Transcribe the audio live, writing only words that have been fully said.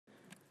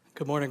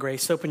Good morning,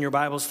 Grace. Open your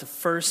Bibles to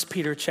 1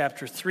 Peter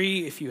chapter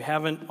 3 if you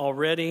haven't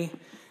already.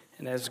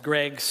 And as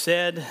Greg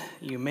said,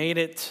 you made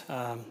it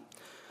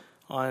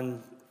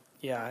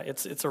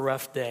it's a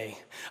rough day.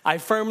 I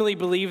firmly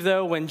believe,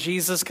 though, when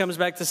Jesus comes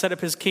back to set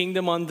up his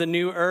kingdom on the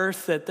new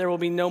earth, that there will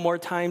be no more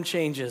time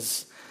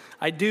changes.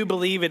 I do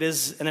believe it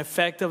is an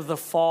effect of the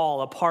fall,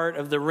 a part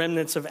of the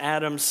remnants of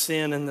Adam's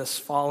sin in this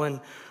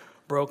fallen,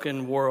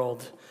 broken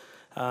world.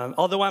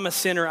 Although I'm a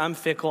sinner, I'm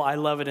fickle. I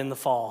love it in the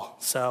fall.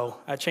 So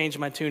I changed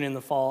my tune in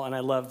the fall, and I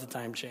love the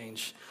time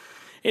change.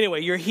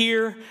 Anyway, you're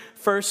here,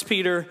 1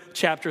 Peter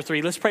chapter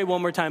 3. Let's pray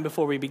one more time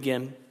before we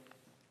begin.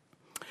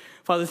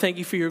 Father, thank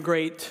you for your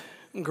great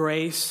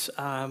grace.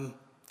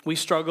 We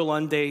struggle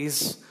on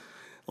days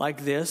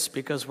like this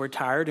because we're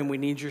tired, and we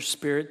need your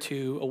Spirit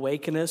to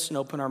awaken us and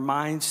open our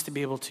minds to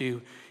be able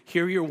to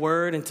hear your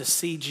word and to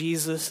see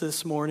Jesus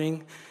this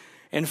morning.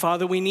 And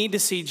Father, we need to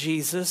see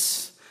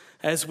Jesus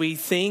as we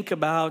think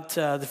about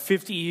the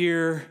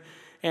 50-year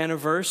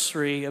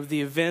anniversary of the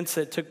events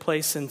that took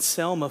place in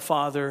Selma.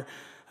 Father,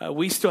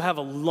 we still have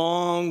a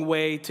long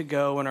way to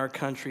go in our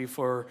country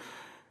for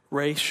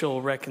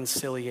racial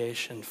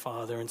reconciliation,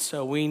 Father. And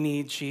so we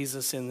need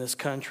Jesus in this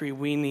country.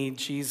 We need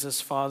Jesus,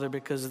 Father,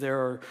 because there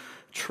are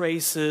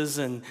traces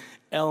and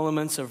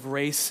elements of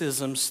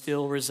racism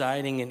still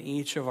residing in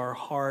each of our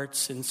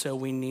hearts. And so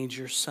we need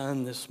your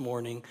Son this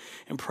morning.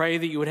 And pray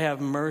that you would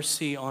have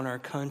mercy on our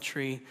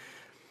country.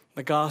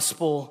 The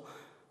gospel,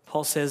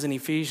 Paul says in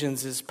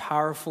Ephesians, is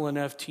powerful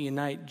enough to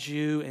unite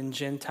Jew and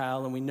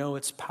Gentile, and we know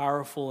it's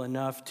powerful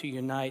enough to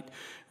unite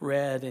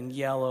red and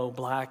yellow,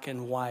 black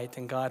and white.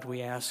 And God,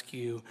 we ask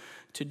you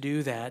to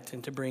do that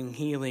and to bring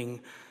healing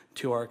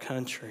to our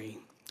country.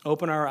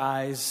 Open our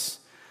eyes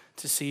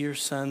to see your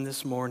Son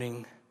this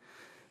morning.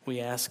 We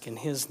ask in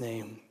his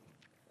name.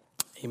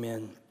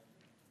 Amen.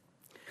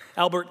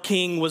 Albert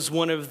King was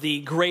one of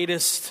the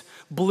greatest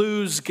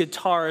blues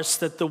guitarists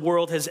that the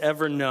world has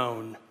ever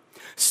known.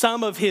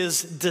 Some of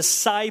his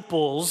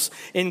disciples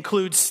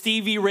include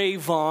Stevie Ray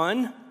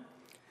Vaughan,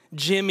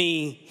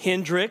 Jimi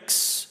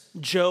Hendrix,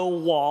 Joe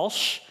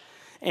Walsh,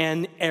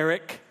 and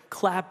Eric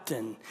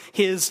Clapton.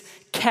 His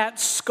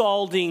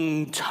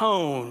cat-scalding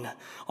tone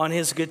on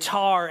his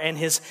guitar and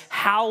his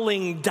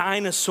howling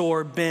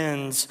dinosaur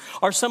bends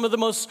are some of the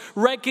most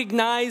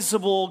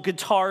recognizable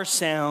guitar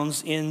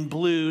sounds in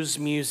blues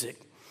music.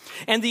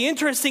 And the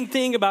interesting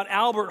thing about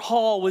Albert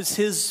Hall was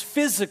his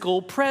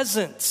physical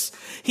presence.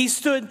 He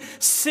stood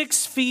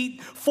 6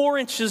 feet 4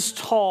 inches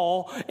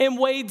tall and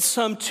weighed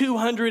some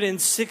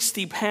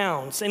 260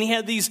 pounds. And he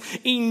had these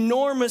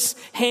enormous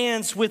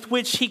hands with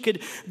which he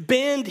could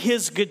bend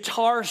his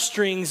guitar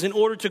strings in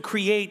order to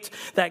create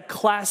that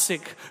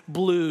classic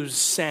blues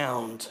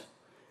sound.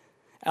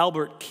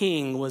 Albert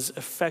King was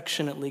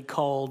affectionately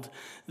called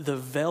the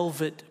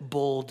Velvet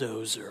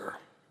Bulldozer.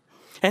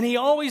 And he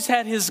always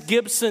had his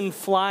Gibson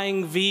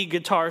Flying V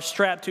guitar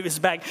strapped to his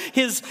back.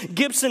 His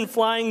Gibson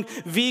Flying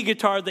V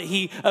guitar that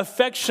he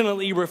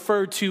affectionately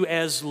referred to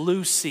as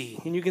Lucy.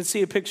 And you can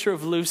see a picture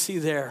of Lucy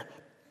there.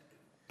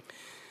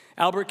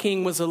 Albert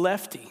King was a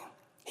lefty.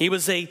 He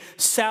was a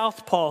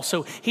southpaw,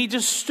 so he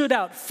just stood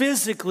out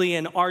physically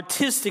and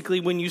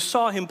artistically when you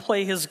saw him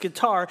play his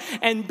guitar.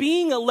 And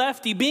being a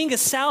lefty, being a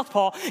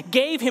southpaw,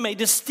 gave him a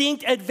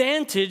distinct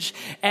advantage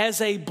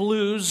as a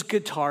blues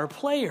guitar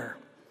player.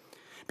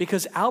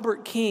 Because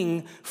Albert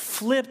King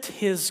flipped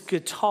his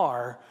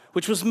guitar,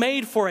 which was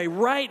made for a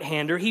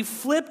right-hander. He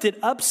flipped it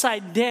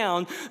upside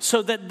down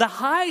so that the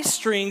high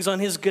strings on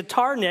his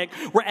guitar neck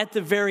were at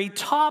the very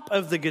top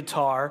of the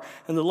guitar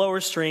and the lower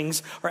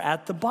strings are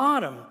at the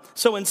bottom.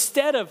 So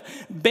instead of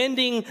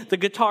bending the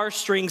guitar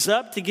strings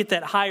up to get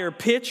that higher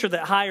pitch or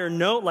that higher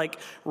note, like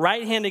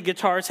right-handed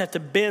guitarists have to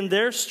bend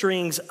their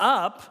strings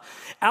up,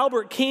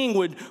 Albert King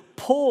would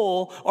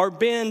pull or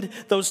bend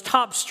those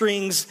top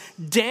strings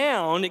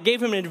down. It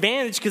gave him an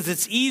advantage because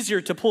it's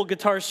easier to pull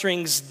guitar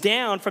strings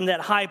down from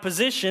that high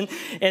position.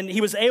 And he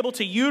was able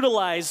to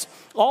utilize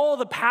all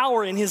the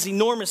power in his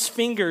enormous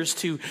fingers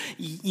to,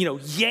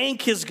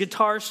 yank his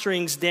guitar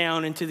strings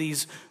down into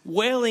these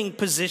wailing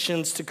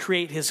positions to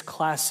create his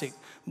classic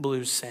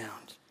blues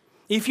sound.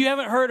 If you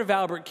haven't heard of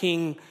Albert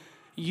King,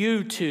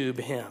 YouTube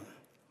him.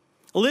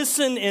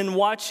 Listen and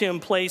watch him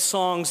play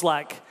songs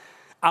like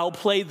I'll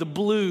Play the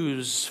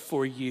Blues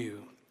for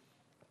You,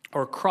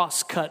 or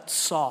Crosscut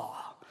Saw,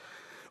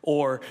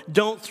 or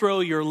Don't Throw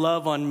Your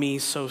Love on Me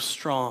So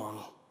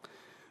Strong,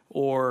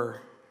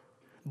 or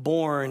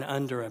Born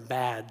Under a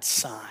Bad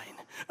Sign.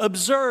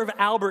 Observe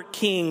Albert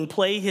King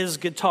play his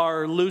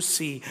guitar,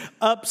 Lucy,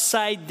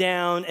 upside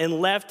down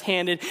and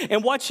left-handed,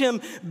 and watch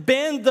him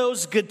bend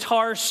those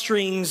guitar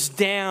strings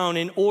down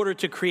in order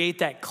to create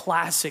that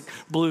classic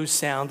blues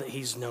sound that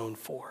he's known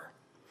for.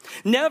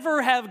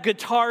 Never have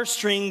guitar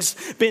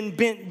strings been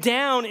bent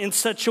down in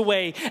such a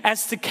way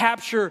as to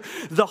capture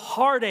the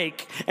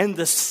heartache and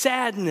the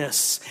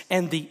sadness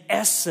and the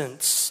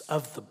essence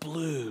of the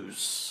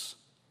blues.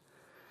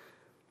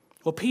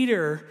 Well,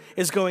 Peter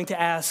is going to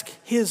ask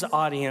his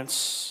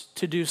audience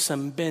to do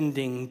some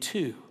bending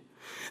too.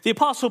 The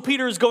Apostle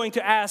Peter is going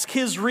to ask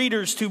his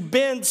readers to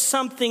bend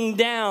something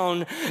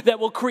down that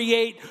will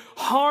create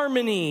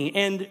harmony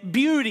and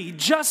beauty,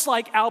 just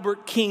like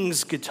Albert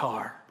King's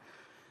guitar.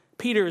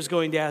 Peter is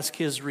going to ask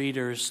his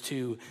readers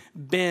to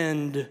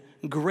bend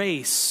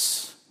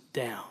grace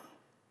down.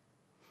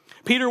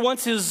 Peter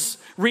wants his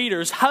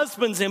readers,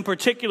 husbands in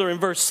particular in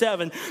verse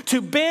 7,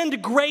 to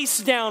bend grace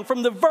down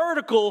from the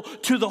vertical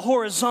to the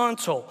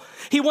horizontal.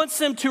 He wants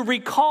them to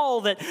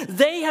recall that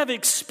they have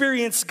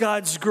experienced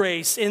God's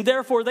grace and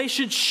therefore they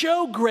should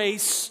show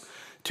grace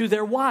to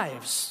their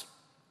wives.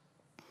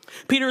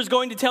 Peter is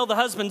going to tell the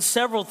husbands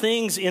several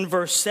things in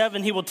verse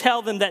 7. He will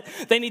tell them that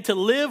they need to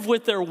live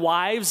with their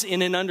wives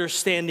in an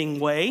understanding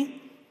way.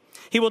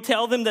 He will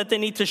tell them that they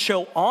need to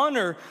show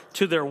honor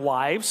to their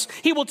wives.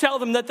 He will tell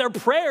them that their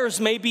prayers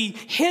may be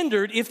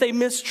hindered if they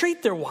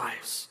mistreat their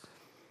wives.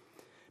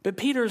 But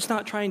Peter is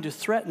not trying to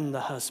threaten the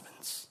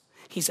husbands.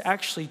 He's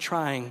actually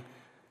trying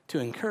to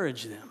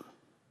encourage them.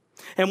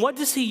 And what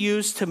does he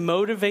use to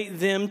motivate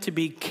them to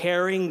be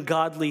caring,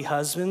 godly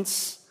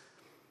husbands?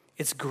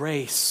 It's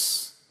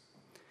grace.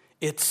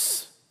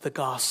 It's the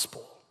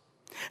gospel.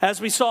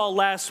 As we saw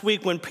last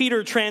week, when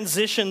Peter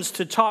transitions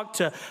to talk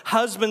to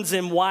husbands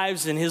and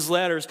wives in his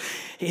letter,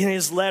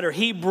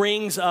 he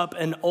brings up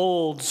an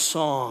old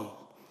song.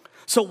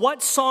 So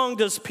what song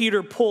does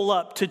Peter pull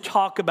up to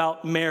talk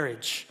about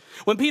marriage?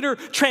 When Peter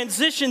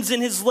transitions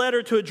in his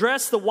letter to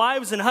address the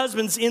wives and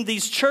husbands in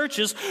these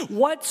churches,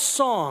 what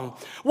song,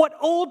 what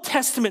Old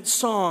Testament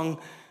song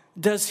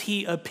does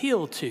he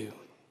appeal to?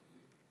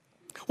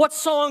 What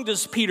song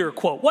does Peter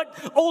quote?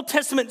 What Old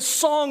Testament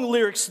song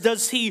lyrics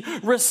does he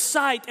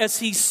recite as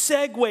he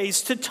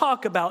segues to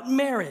talk about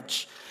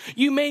marriage?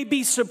 You may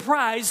be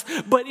surprised,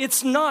 but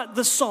it's not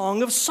the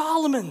Song of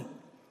Solomon.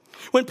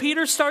 When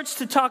Peter starts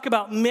to talk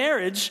about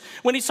marriage,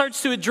 when he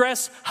starts to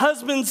address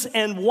husbands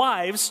and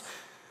wives,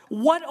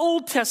 what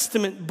Old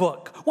Testament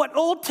book, what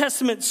Old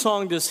Testament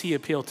song does he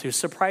appeal to?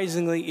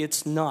 Surprisingly,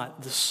 it's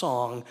not the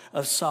Song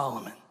of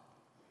Solomon.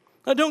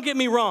 Now, don't get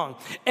me wrong.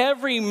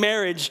 Every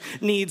marriage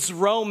needs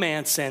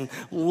romance and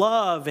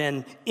love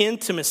and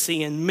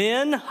intimacy. And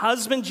men,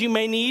 husbands, you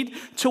may need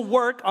to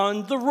work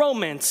on the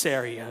romance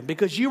area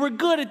because you were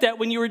good at that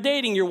when you were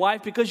dating your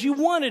wife because you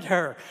wanted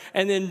her.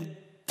 And then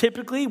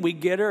typically we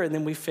get her and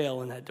then we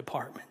fail in that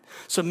department.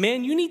 So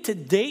men, you need to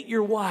date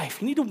your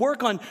wife. You need to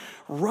work on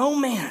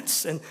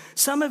romance. And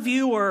some of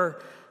you are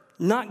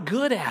not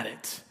good at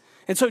it.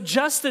 And so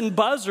Justin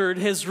Buzzard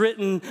has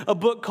written a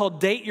book called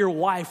Date Your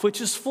Wife,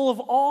 which is full of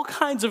all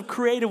kinds of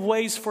creative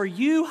ways for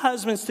you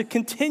husbands to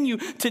continue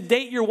to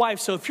date your wife.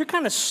 So if you're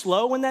kind of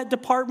slow in that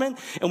department,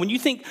 and when you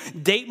think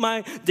date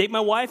my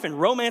wife and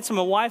romance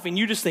my wife, and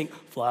you just think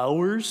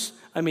flowers,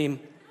 I mean,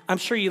 I'm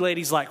sure you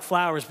ladies like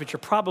flowers, but you're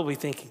probably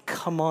thinking,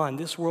 come on,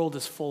 this world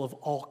is full of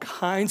all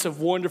kinds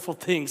of wonderful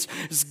things.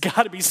 There's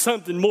got to be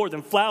something more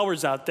than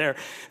flowers out there.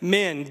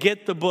 Men,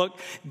 get the book,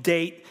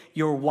 Date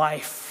Your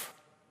Wife.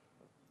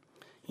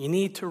 You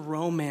need to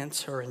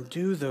romance her and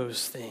do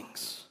those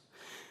things.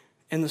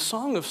 And the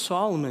Song of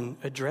Solomon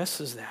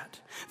addresses that.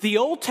 The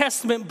Old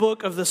Testament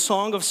book of the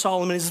Song of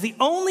Solomon is the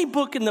only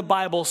book in the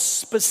Bible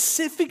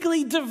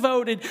specifically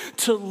devoted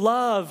to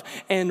love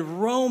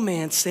and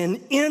romance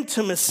and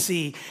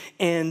intimacy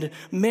and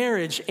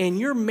marriage. And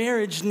your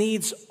marriage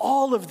needs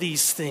all of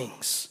these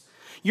things.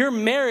 Your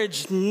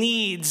marriage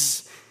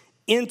needs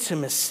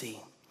intimacy.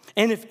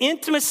 And if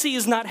intimacy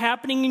is not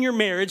happening in your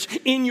marriage,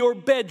 in your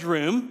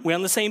bedroom, we're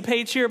on the same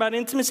page here about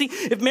intimacy.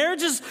 If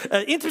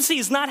intimacy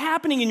is not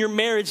happening in your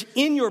marriage,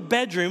 in your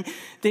bedroom,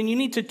 then you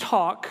need to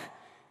talk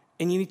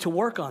and you need to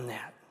work on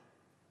that.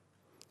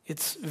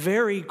 It's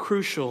very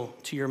crucial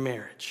to your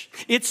marriage.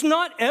 It's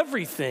not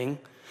everything,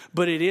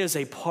 but it is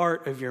a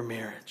part of your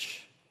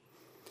marriage.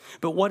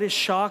 But what is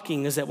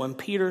shocking is that when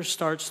Peter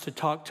starts to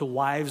talk to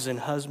wives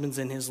and husbands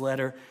in his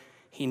letter,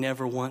 he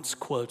never once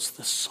quotes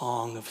the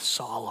Song of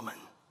Solomon.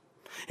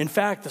 In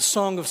fact, the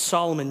Song of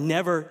Solomon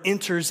never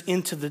enters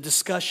into the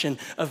discussion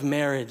of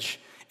marriage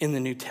in the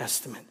New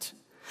Testament.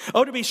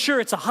 Oh, to be sure,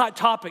 it's a hot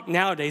topic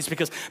nowadays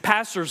because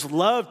pastors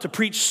love to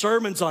preach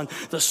sermons on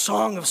the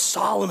Song of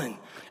Solomon.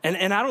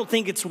 And I don't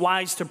think it's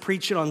wise to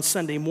preach it on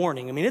Sunday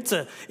morning. I mean, it's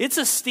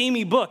a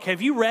steamy book.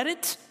 Have you read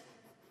it?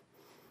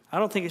 I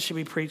don't think it should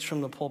be preached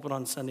from the pulpit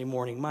on Sunday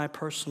morning, my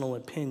personal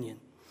opinion.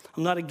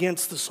 I'm not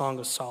against the Song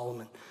of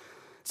Solomon.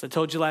 As I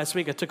told you last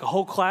week, I took a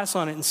whole class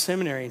on it in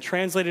seminary and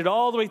translated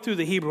all the way through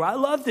the Hebrew. I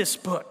love this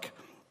book.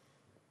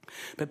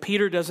 But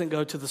Peter doesn't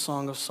go to the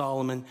Song of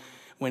Solomon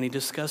when he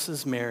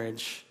discusses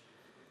marriage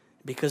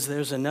because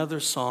there's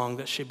another song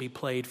that should be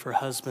played for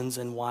husbands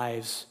and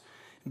wives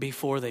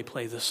before they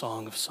play the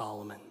Song of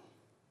Solomon.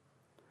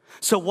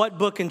 So what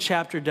book and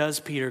chapter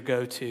does Peter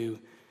go to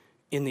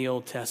in the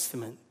Old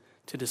Testament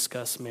to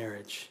discuss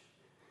marriage?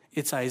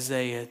 It's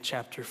Isaiah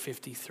chapter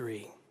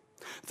 53.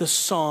 The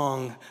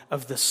song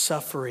of the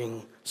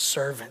suffering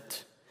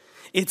servant.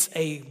 It's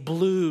a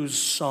blues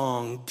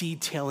song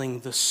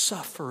detailing the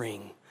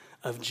suffering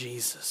of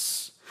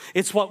Jesus.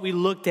 It's what we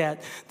looked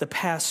at the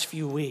past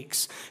few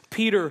weeks.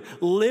 Peter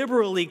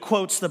liberally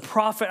quotes the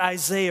prophet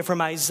Isaiah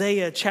from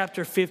Isaiah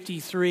chapter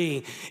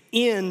 53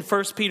 in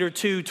 1 Peter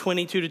 2,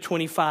 22 to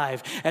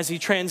 25 as he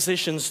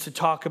transitions to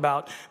talk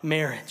about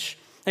marriage.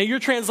 Now, your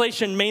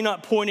translation may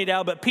not point it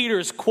out, but Peter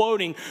is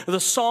quoting the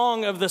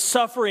song of the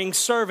suffering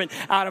servant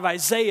out of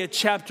Isaiah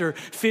chapter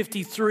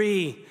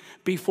 53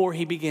 before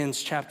he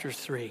begins chapter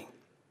 3.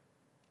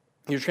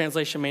 Your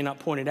translation may not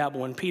point it out, but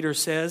when Peter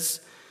says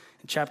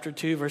in chapter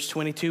 2, verse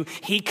 22,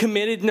 he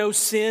committed no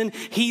sin,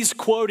 he's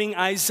quoting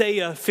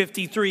Isaiah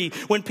 53.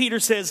 When Peter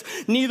says,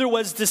 neither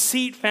was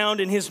deceit found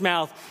in his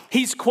mouth,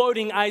 he's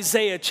quoting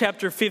Isaiah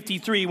chapter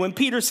 53. When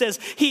Peter says,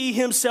 he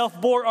himself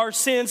bore our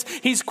sins,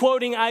 he's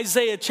quoting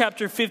Isaiah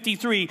chapter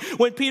 53.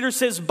 When Peter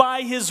says,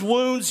 by his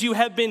wounds you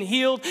have been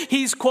healed,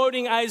 he's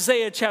quoting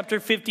Isaiah chapter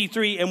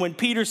 53. And when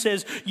Peter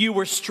says, you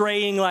were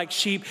straying like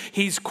sheep,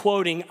 he's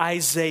quoting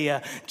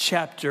Isaiah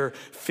chapter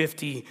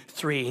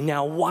 53.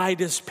 Now, why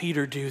does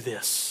Peter do this?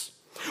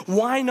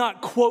 Why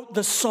not quote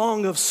the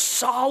Song of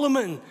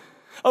Solomon,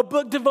 a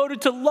book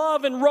devoted to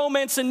love and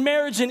romance and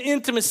marriage and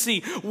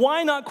intimacy?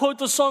 Why not quote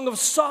the Song of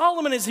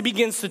Solomon as he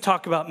begins to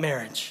talk about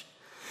marriage?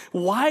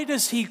 Why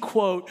does he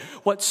quote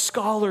what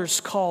scholars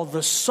call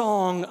the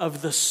Song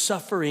of the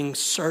Suffering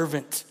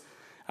Servant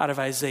out of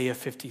Isaiah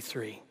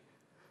 53?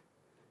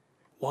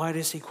 Why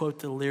does he quote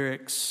the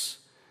lyrics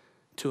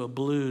to a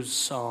blues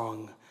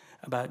song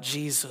about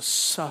Jesus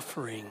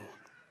suffering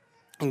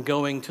and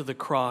going to the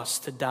cross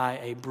to die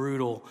a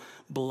brutal,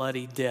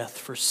 bloody death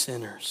for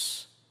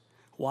sinners?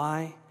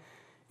 Why?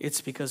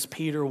 It's because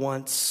Peter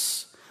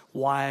wants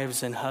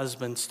wives and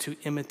husbands to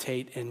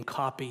imitate and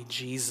copy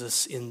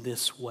Jesus in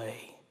this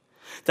way.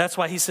 That's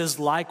why he says,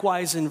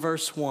 likewise in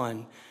verse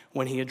 1,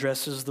 when he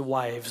addresses the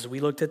wives.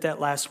 We looked at that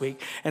last week.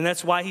 And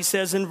that's why he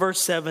says in verse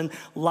 7,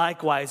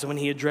 likewise, when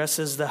he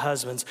addresses the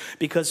husbands.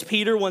 Because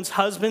Peter wants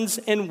husbands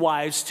and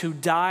wives to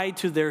die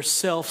to their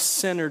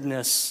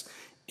self-centeredness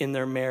in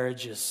their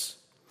marriages.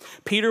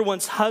 Peter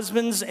wants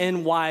husbands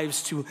and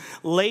wives to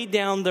lay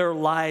down their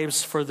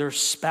lives for their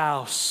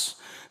spouse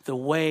the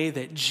way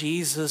that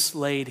Jesus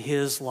laid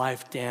his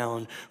life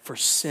down for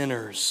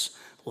sinners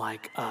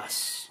like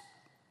us.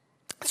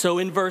 So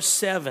in verse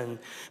 7,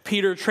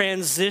 Peter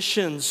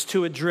transitions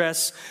to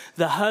address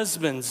the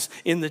husbands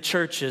in the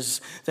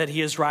churches that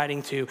he is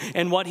writing to.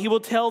 And what he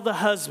will tell the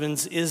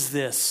husbands is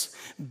this: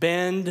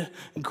 bend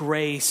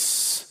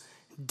grace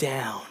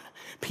down.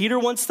 Peter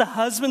wants the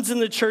husbands in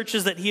the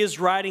churches that he is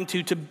writing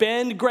to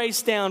bend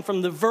grace down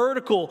from the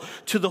vertical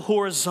to the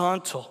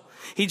horizontal.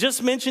 He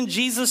just mentioned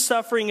Jesus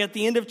suffering at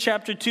the end of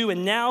chapter 2,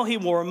 and now he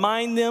will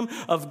remind them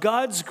of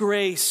God's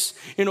grace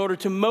in order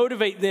to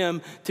motivate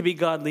them to be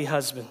godly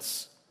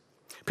husbands.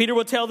 Peter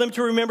will tell them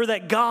to remember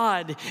that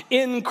God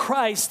in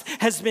Christ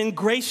has been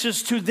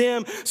gracious to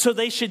them, so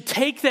they should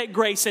take that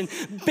grace and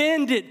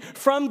bend it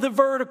from the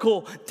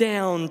vertical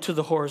down to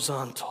the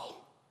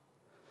horizontal.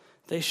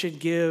 They should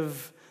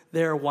give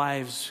their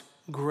wives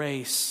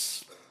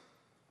grace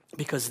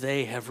because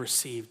they have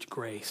received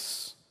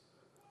grace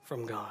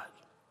from God.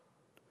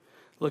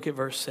 Look at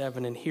verse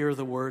 7 and hear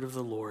the word of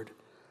the Lord.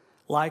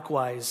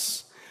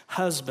 Likewise,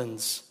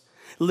 husbands,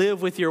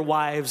 live with your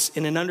wives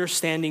in an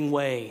understanding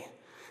way,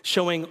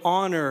 showing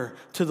honor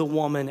to the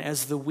woman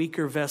as the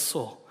weaker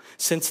vessel,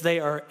 since they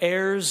are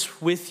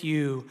heirs with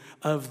you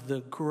of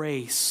the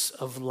grace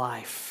of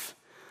life,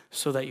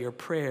 so that your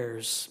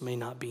prayers may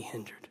not be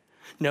hindered.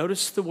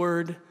 Notice the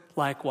word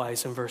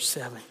likewise in verse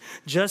 7.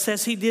 Just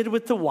as he did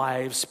with the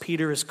wives,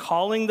 Peter is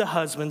calling the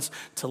husbands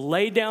to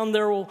lay down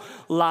their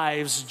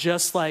lives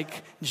just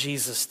like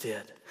Jesus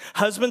did.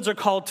 Husbands are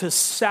called to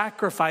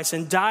sacrifice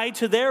and die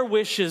to their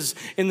wishes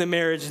in the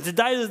marriage, to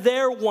die to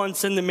their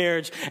wants in the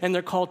marriage, and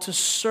they're called to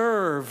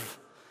serve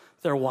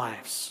their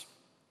wives.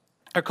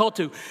 They're called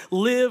to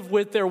live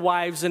with their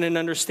wives in an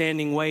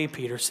understanding way,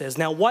 Peter says.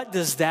 Now, what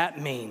does that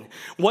mean?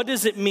 What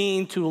does it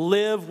mean to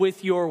live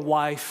with your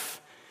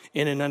wife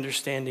in an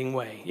understanding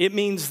way? It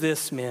means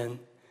this, men.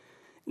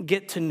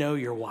 Get to know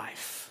your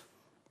wife.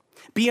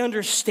 Be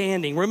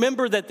understanding.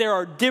 Remember that there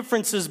are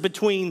differences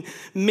between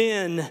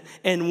men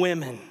and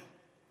women.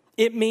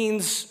 It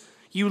means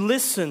you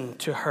listen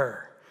to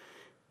her.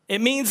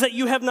 It means that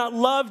you have not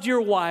loved your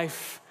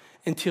wife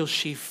until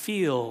she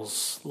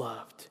feels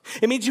loved.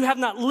 It means you have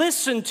not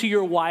listened to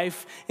your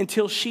wife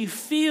until she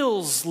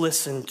feels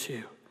listened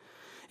to.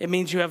 It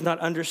means you have not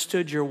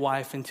understood your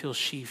wife until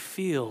she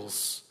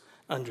feels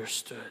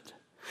understood.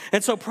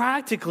 And so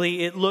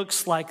practically it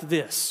looks like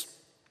this.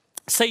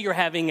 Say you're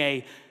having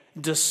a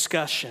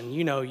discussion.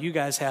 You know, you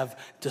guys have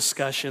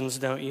discussions,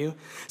 don't you?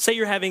 Say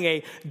you're having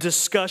a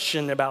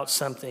discussion about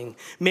something.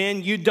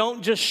 Man, you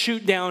don't just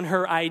shoot down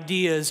her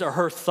ideas or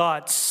her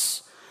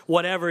thoughts,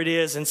 whatever it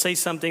is, and say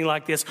something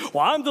like this: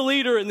 well, I'm the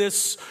leader in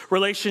this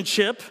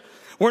relationship.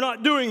 We're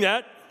not doing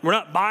that. We're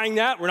not buying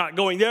that. We're not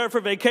going there for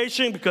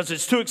vacation because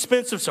it's too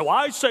expensive. So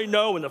I say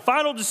no, and the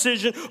final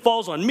decision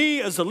falls on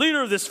me as the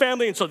leader of this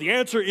family, and so the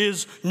answer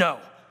is no.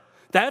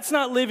 That's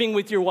not living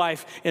with your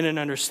wife in an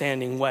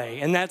understanding way,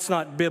 and that's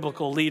not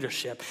biblical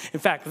leadership. In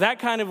fact, that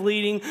kind of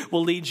leading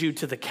will lead you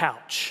to the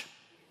couch.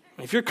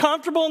 If you're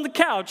comfortable on the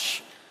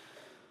couch,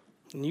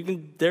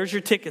 there's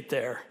your ticket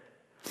there.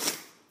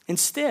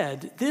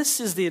 Instead, this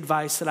is the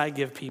advice that I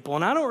give people,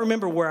 and I don't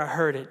remember where I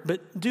heard it,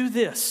 but do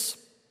this.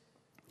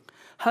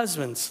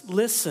 Husbands,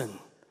 listen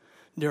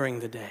during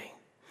the day.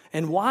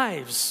 And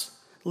wives,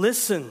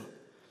 listen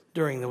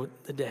during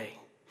the day.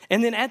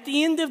 And then at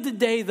the end of the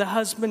day, the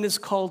husband is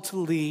called to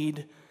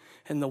lead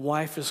and the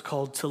wife is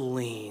called to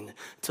lean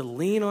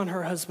on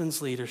her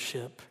husband's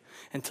leadership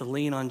and to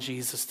lean on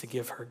Jesus to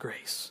give her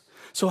grace.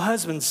 So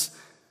husbands,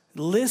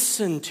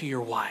 listen to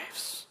your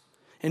wives.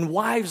 And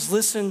wives,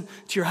 listen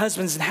to your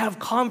husbands and have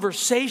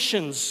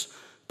conversations,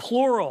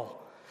 plural.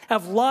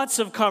 Have lots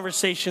of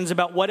conversations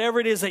about whatever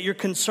it is that you're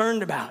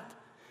concerned about.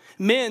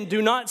 Men,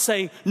 do not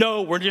say,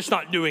 no, we're just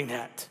not doing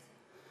that.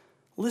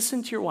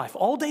 Listen to your wife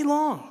all day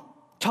long.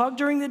 Talk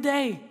during the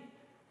day.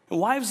 And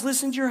wives,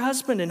 listen to your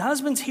husband. And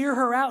husbands, hear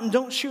her out and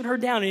don't shoot her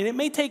down. And it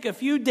may take a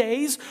few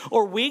days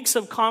or weeks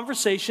of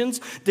conversations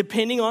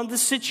depending on the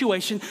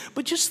situation,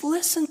 but just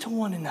listen to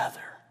one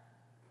another.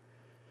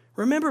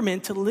 Remember,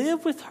 men, to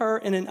live with her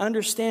in an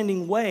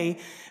understanding way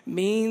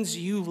means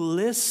you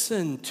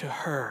listen to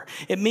her.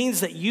 It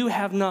means that you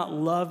have not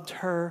loved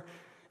her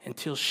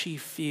until she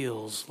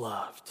feels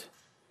loved.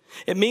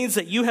 It means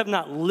that you have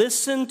not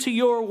listened to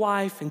your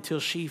wife until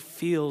she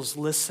feels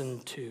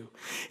listened to.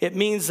 It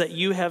means that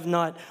you have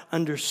not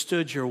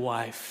understood your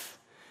wife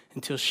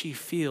until she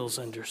feels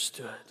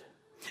understood.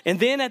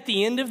 And then at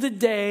the end of the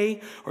day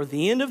or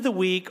the end of the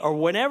week or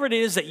whenever it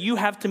is that you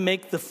have to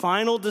make the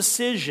final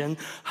decision,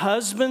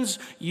 husbands,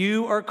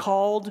 you are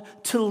called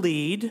to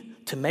lead,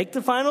 to make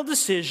the final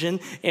decision,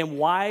 and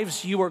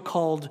wives, you are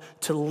called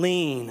to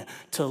lean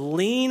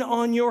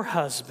on your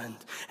husband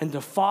and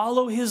to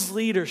follow his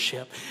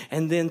leadership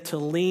and then to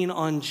lean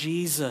on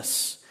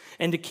Jesus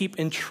and to keep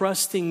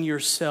entrusting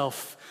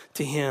yourself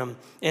to him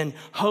and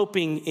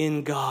hoping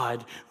in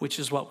God, which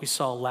is what we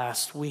saw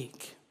last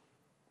week.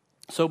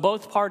 So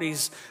both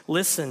parties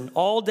listen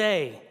all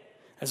day,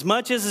 as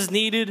much as is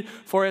needed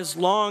for as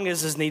long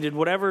as is needed,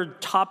 whatever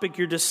topic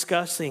you're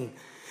discussing.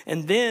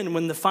 And then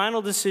when the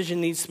final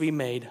decision needs to be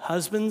made,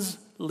 husbands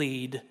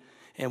lead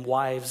and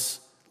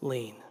wives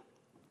lean.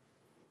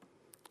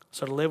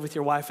 So to live with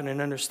your wife in an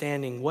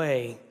understanding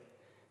way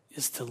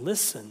is to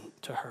listen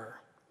to her.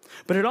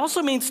 But it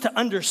also means to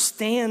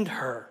understand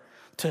her,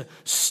 to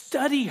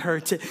study her,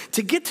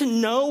 to get to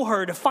know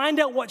her, to find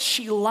out what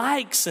she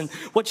likes and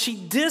what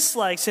she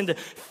dislikes, and to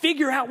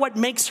figure out what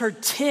makes her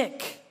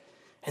tick,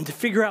 and to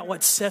figure out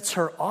what sets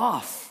her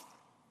off.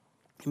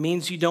 It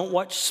means you don't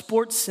watch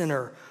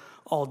SportsCenter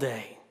all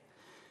day.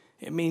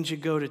 It means you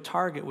go to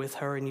Target with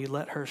her and you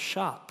let her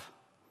shop.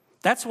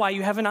 That's why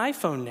you have an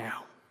iPhone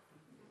now.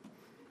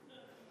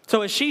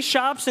 So as she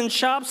shops and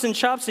shops and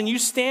shops and you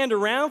stand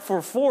around for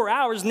 4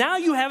 hours, now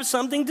you have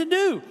something to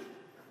do.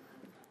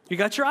 You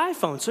got your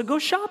iPhone, so go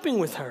shopping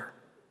with her.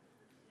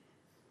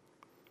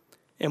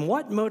 And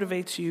what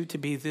motivates you to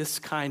be this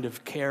kind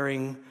of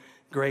caring,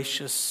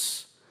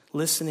 gracious,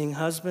 listening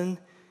husband?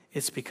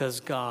 It's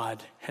because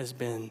God has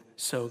been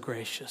so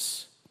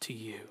gracious to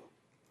you.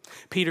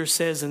 Peter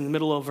says in the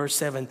middle of verse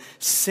 7,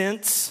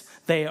 since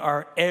they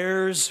are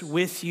heirs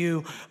with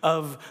you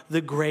of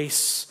the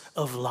grace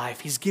of life.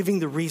 He's giving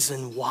the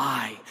reason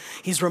why.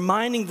 He's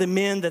reminding the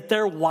men that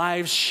their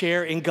wives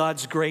share in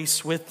God's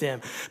grace with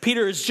them.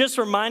 Peter is just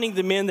reminding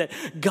the men that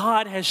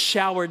God has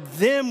showered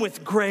them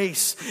with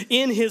grace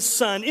in his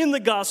Son, in the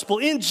gospel,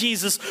 in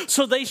Jesus,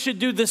 so they should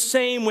do the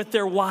same with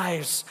their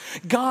wives.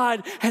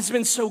 God has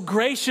been so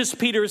gracious,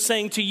 Peter is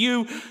saying to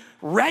you,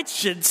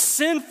 wretched,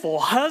 sinful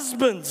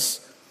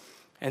husbands.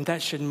 And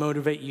that should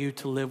motivate you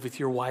to live with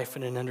your wife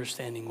in an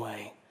understanding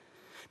way.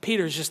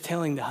 Peter is just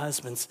telling the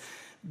husbands,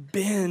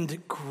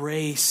 bend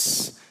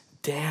grace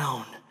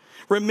down.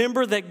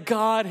 Remember that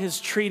God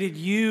has treated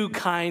you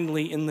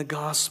kindly in the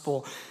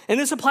gospel. And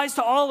this applies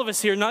to all of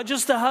us here, not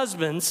just the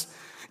husbands.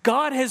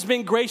 God has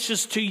been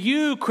gracious to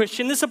you,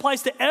 Christian. This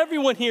applies to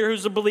everyone here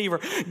who's a believer.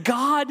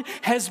 God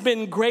has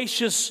been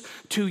gracious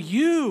to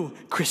you,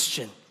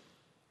 Christian.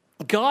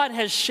 God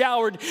has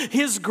showered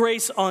his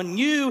grace on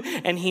you,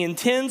 and he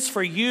intends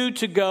for you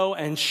to go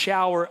and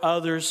shower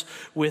others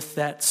with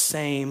that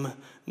same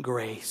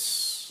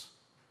grace.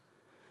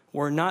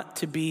 We're not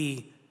to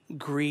be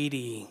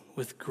greedy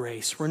with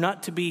grace. We're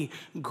not to be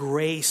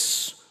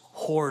grace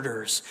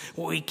hoarders.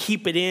 We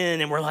keep it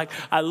in and we're like,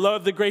 I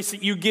love the grace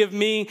that you give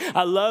me.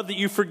 I love that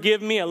you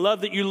forgive me. I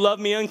love that you love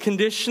me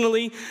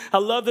unconditionally. I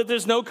love that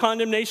there's no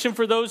condemnation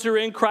for those who are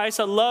in Christ.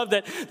 I love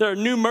that there are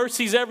new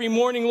mercies every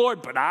morning,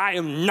 Lord, but I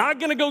am not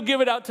going to go give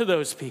it out to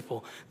those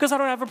people because I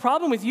don't have a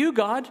problem with you,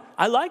 God.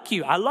 I like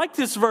you. I like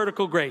this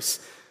vertical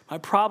grace. My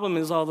problem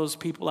is all those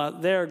people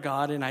out there,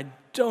 God, and I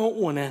don't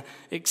want to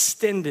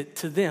extend it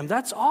to them.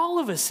 That's all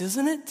of us,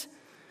 isn't it?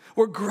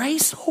 We're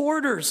grace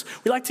hoarders.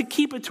 We like to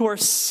keep it to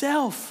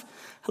ourselves.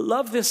 I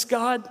love this,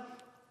 God.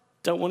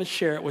 Don't want to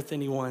share it with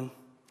anyone.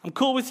 I'm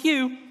cool with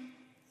you,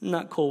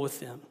 not cool with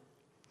them.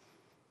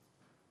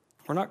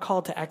 We're not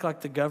called to act like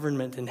the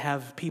government and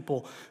have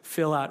people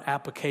fill out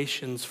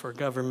applications for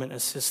government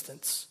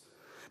assistance.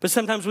 But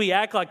sometimes we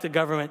act like the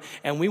government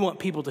and we want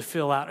people to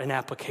fill out an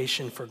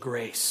application for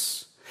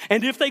grace.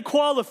 And if they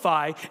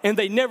qualify, and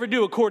they never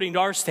do according to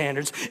our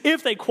standards,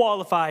 if they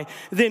qualify,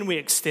 then we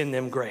extend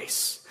them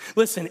grace.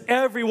 Listen,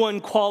 everyone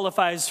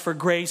qualifies for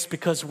grace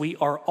because we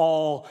are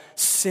all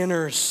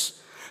sinners.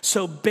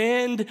 So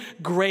bend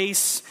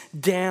grace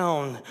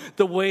down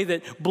the way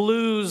that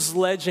blues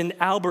legend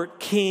Albert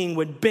King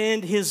would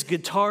bend his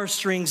guitar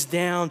strings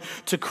down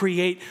to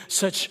create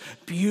such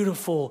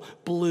beautiful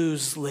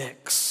blues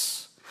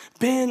licks.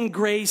 Bend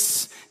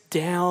grace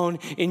down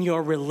in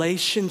your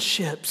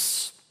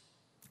relationships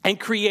and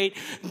create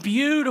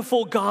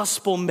beautiful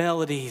gospel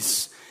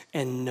melodies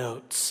and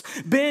notes.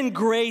 Bend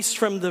grace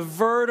from the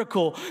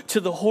vertical to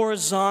the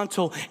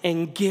horizontal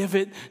and give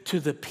it to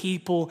the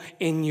people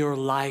in your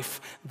life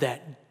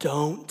that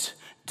don't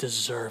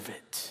deserve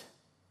it.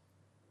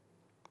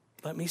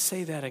 Let me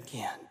say that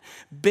again.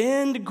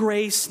 Bend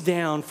grace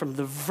down from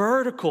the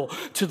vertical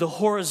to the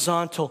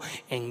horizontal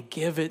and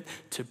give it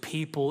to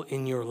people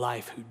in your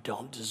life who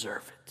don't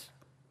deserve it.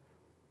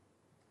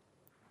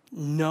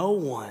 No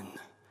one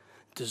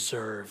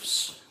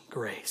deserves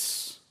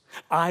grace.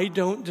 I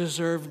don't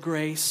deserve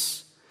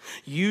grace.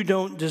 You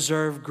don't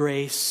deserve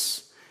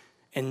grace.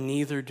 And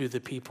neither do the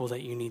people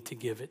that you need to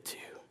give it to.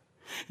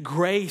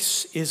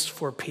 Grace is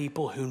for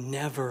people who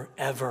never,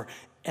 ever,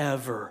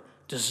 ever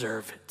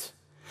deserve it.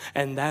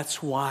 And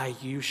that's why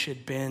you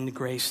should bend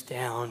grace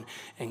down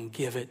and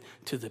give it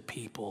to the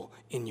people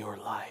in your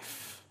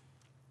life.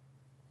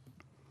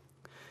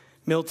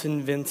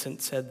 Milton Vincent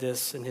said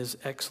this in his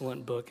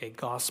excellent book, A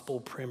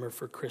Gospel Primer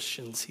for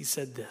Christians. He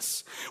said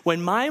this: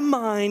 when my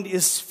mind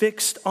is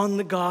fixed on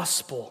the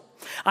gospel,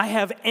 I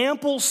have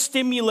ample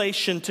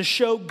stimulation to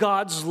show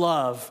God's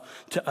love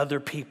to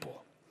other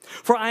people.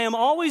 For I am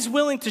always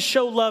willing to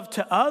show love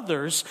to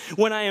others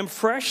when I am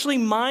freshly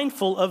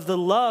mindful of the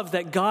love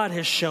that God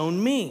has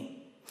shown me.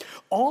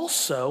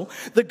 Also,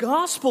 the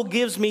gospel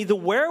gives me the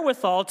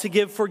wherewithal to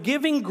give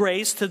forgiving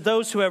grace to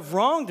those who have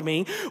wronged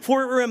me,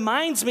 for it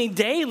reminds me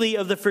daily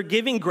of the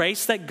forgiving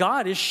grace that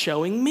God is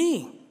showing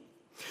me.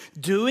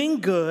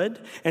 Doing good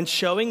and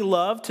showing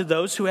love to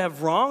those who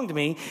have wronged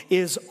me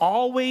is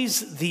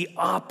always the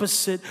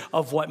opposite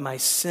of what my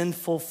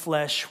sinful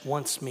flesh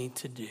wants me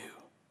to do.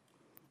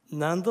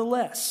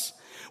 Nonetheless,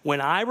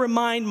 when I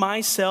remind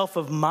myself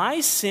of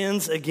my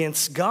sins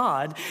against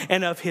God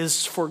and of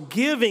his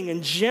forgiving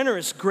and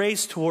generous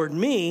grace toward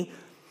me,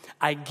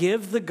 I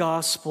give the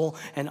gospel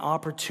an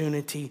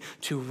opportunity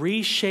to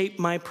reshape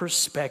my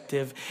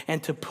perspective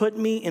and to put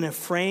me in a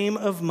frame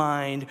of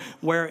mind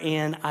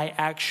wherein I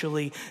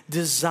actually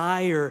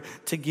desire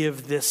to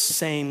give this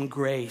same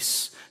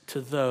grace to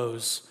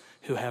those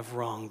who have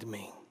wronged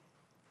me.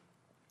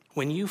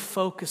 When you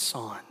focus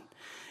on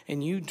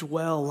and you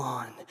dwell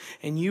on,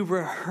 and you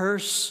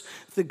rehearse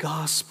the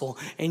gospel,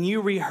 and you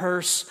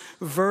rehearse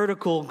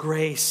vertical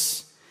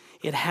grace,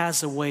 it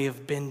has a way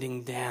of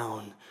bending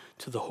down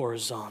to the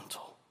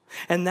horizontal.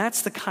 And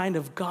that's the kind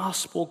of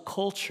gospel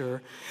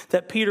culture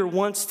that Peter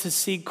wants to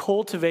see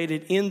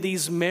cultivated in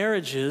these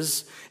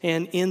marriages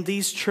and in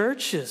these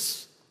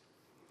churches.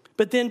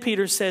 But then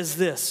Peter says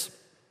this: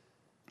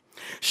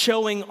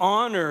 showing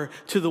honor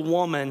to the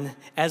woman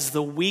as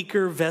the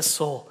weaker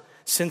vessel,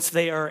 since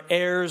they are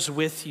heirs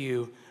with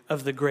you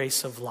of the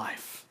grace of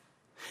life.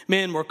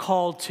 Men, we're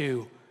called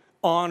to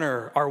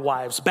honor our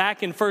wives.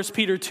 Back in 1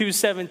 Peter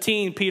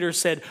 2:17, Peter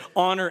said,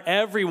 honor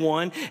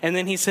everyone. And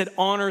then he said,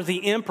 honor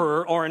the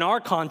emperor, or in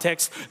our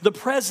context, the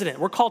president.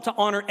 We're called to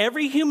honor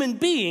every human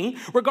being,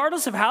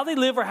 regardless of how they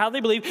live or how they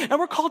believe. And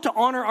we're called to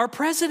honor our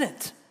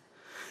president.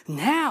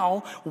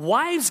 Now,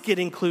 wives get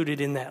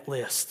included in that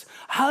list.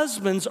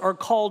 Husbands are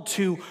called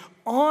to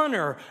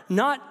honor,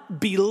 not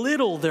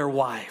belittle their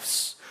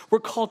wives. We're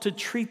called to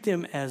treat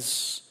them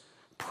as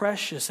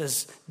precious,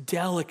 as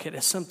delicate,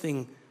 as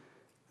something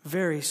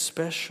very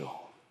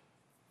special.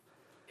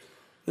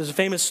 There's a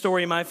famous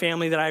story in my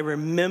family that I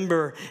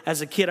remember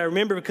as a kid. I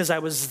remember because I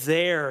was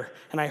there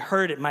and I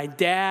heard it. My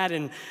dad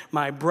and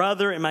my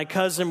brother and my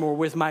cousin were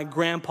with my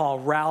grandpa,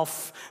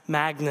 Ralph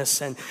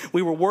Magnus, and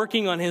we were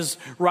working on his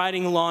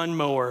riding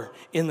lawnmower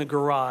in the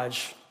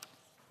garage.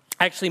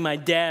 Actually, my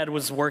dad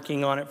was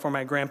working on it for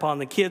my grandpa,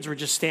 and the kids were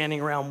just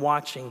standing around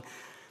watching.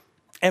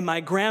 And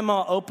my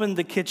grandma opened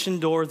the kitchen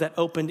door that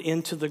opened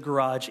into the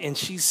garage, and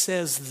she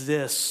says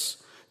this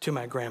to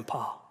my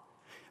grandpa: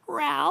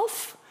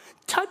 Ralph,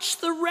 touch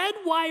the red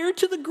wire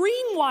to the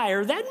green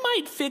wire. That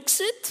might fix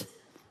it.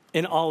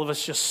 And all of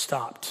us just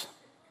stopped.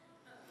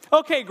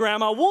 Okay,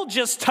 Grandma, we'll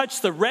just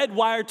touch the red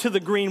wire to the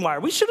green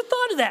wire. We should have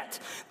thought of that.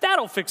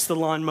 That'll fix the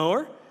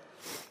lawnmower.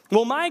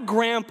 Well, my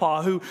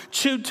grandpa, who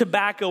chewed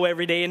tobacco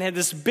every day and had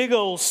this big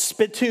old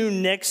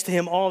spittoon next to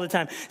him all the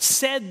time,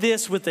 said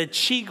this with a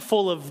cheek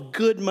full of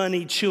Good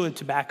Money chewing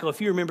tobacco,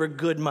 if you remember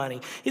Good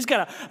Money. He's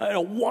got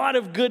a wad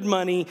of Good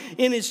Money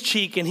in his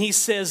cheek, and he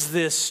says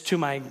this to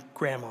my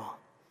grandma: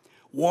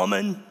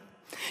 woman,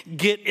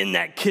 get in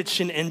that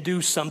kitchen and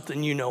do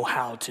something you know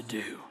how to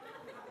do.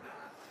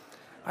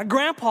 My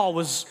grandpa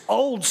was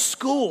old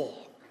school.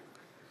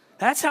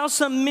 That's how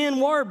some men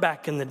were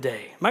back in the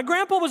day. My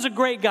grandpa was a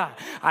great guy.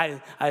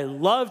 I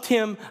loved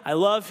him. I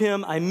love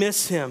him. I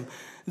miss him.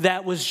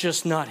 That was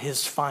just not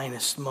his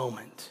finest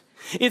moment.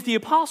 If the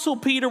Apostle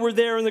Peter were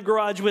there in the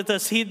garage with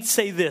us, he'd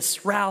say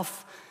this,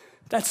 Ralph,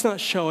 that's not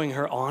showing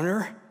her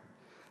honor.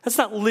 That's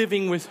not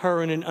living with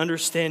her in an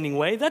understanding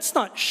way. That's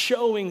not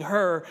showing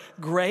her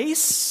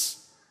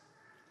grace.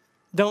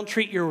 Don't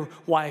treat your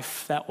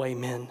wife that way,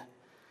 men.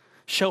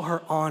 Show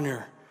her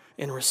honor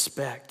and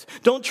respect.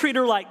 Don't treat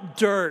her like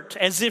dirt,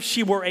 as if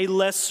she were a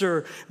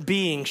lesser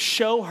being.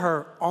 Show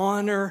her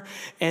honor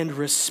and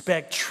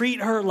respect.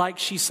 Treat her like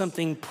she's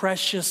something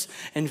precious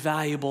and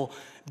valuable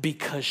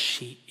because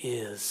she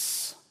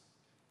is.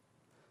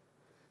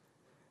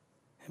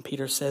 And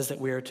Peter says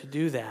that we are to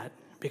do that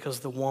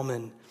because the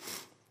woman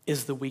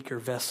is the weaker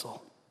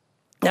vessel.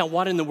 Now,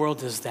 what in the world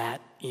does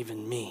that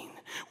even mean?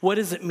 What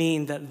does it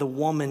mean that the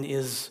woman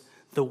is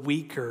the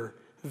weaker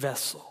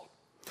vessel?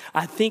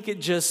 I think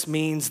it just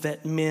means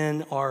that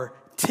men are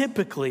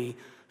typically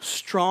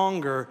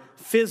stronger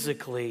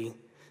physically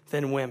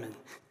than women.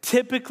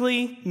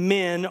 Typically,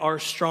 men are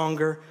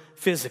stronger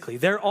physically.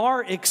 There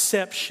are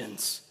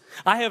exceptions.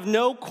 I have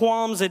no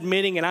qualms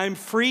admitting, and I'm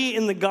free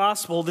in the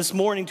gospel this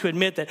morning to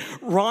admit that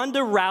Ronda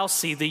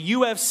Rousey, the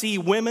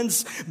UFC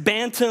women's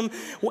bantamweight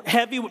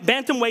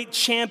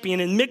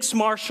champion in mixed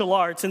martial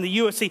arts in the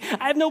UFC,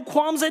 I have no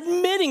qualms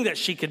admitting that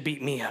she could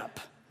beat me up.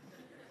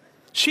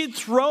 She'd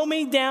throw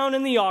me down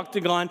in the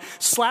octagon,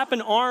 slap an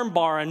arm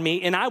bar on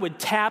me, and I would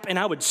tap and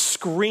I would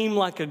scream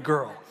like a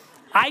girl.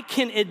 I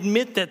can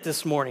admit that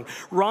this morning.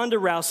 Ronda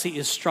Rousey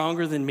is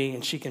stronger than me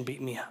and she can beat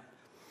me up.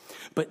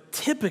 But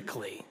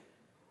typically,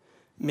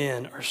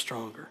 men are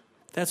stronger.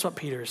 That's what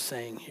Peter is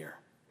saying here.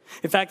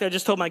 In fact, I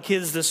just told my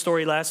kids this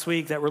story last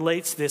week that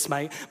relates to this.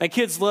 My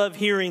kids love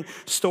hearing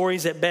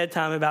stories at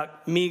bedtime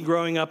about me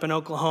growing up in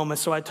Oklahoma.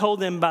 So I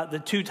told them about the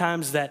 2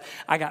 times that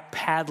I got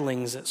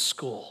paddlings at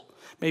school.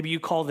 Maybe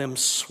you call them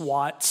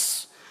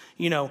swats.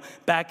 You know,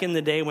 back in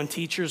the day when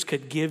teachers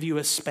could give you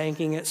a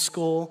spanking at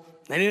school,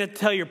 they didn't have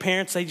to tell your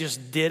parents, they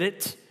just did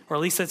it. Or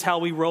at least that's how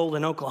we rolled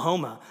in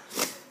Oklahoma.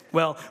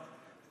 Well,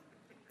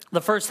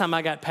 the first time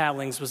I got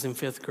paddlings was in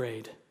 5th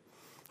grade.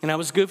 And I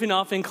was goofing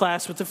off in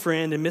class with a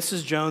friend, and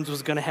Mrs. Jones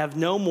was going to have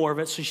no more of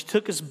it, so she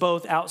took us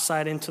both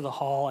outside into the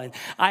hall, and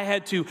I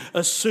had to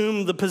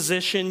assume the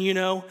position, you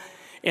know.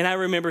 And I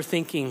remember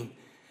thinking,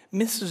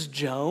 Mrs.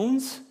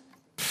 Jones?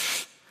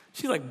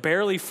 She's like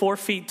barely 4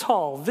 feet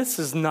tall. This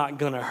is not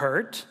going to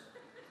hurt.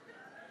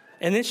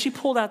 And then she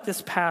pulled out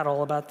this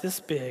paddle about this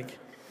big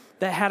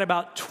that had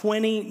about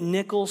 20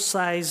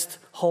 nickel-sized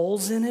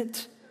holes in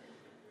it.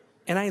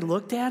 And I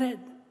looked at it,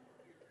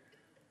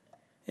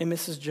 and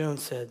Mrs.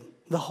 Jones said,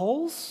 the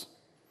holes?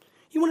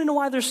 You want to know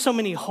why there's so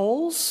many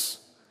holes?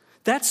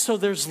 That's so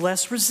there's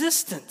less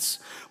resistance.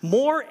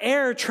 More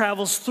air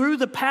travels through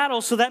the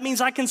paddle, so that means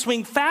I can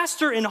swing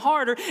faster and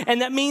harder,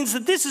 and that means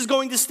that this is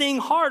going to sting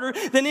harder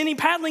than any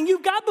paddling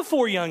you've got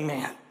before, young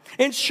man.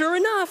 And sure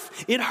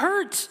enough, it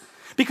hurt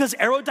because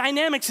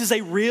aerodynamics is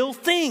a real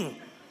thing.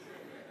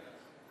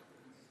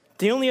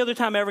 The only other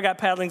time I ever got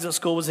paddlings at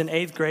school was in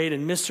 8th grade,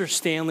 and Mr.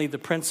 Stanley, the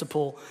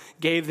principal,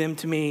 gave them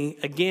to me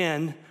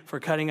again for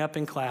cutting up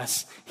in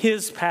class.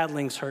 His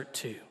paddlings hurt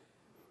too.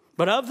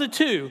 But of the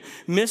 2,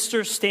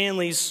 Mr.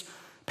 Stanley's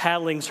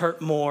paddlings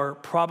hurt more,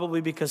 probably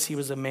because he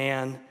was a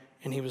man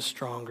and he was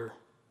stronger.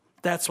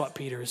 That's what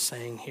Peter is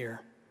saying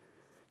here.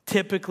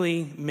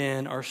 Typically,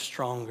 men are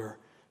stronger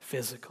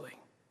physically.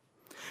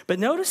 But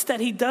notice that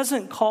he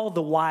doesn't call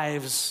the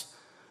wives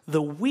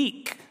the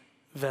weak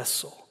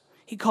vessel.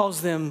 He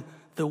calls them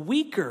the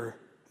weaker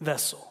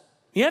vessel.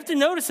 You have to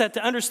notice that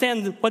to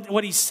understand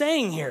what he's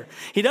saying here.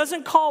 He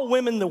doesn't call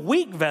women the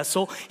weak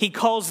vessel. He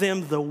calls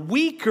them the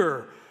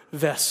weaker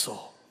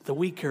vessel, the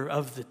weaker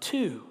of the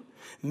 2.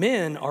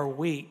 Men are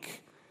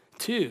weak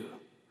too.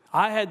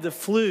 I had the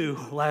flu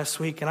last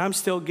week and I'm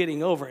still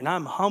getting over it, and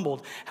I'm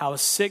humbled how a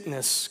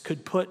sickness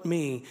could put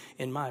me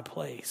in my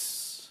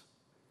place.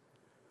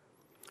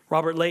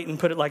 Robert Layton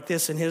put it like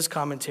this in his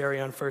commentary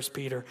on 1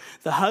 Peter.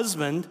 The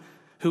husband,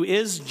 who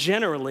is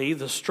generally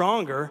the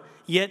stronger,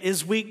 yet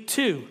is weak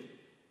too.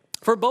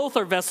 For both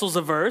are vessels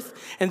of earth,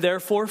 and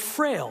therefore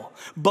frail,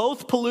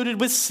 both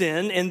polluted with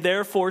sin, and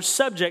therefore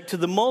subject to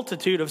the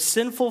multitude of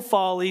sinful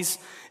follies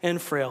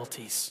and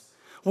frailties.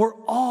 We're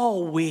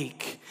all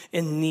weak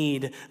and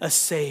need a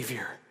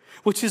Savior,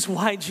 which is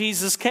why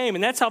Jesus came.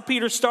 And that's how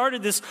Peter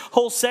started this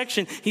whole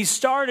section. He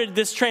started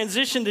this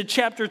transition to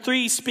chapter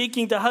 3,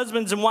 speaking to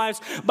husbands and wives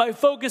by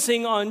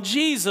focusing on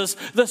Jesus,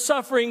 the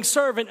suffering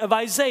servant of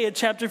Isaiah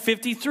chapter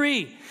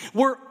 53.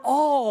 We're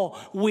all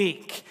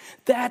weak.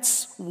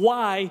 That's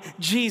why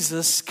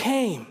Jesus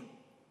came.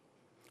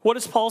 What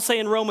does Paul say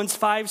in Romans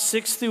 5,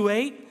 6 through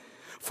 8?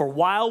 For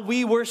while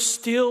we were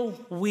still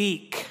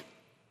weak,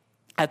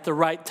 at the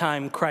right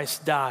time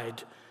Christ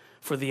died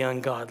for the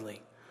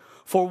ungodly.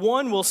 For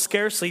one will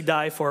scarcely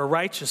die for a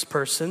righteous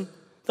person,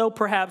 though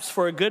perhaps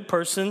for a good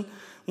person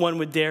one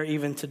would dare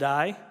even to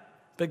die.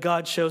 But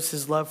God shows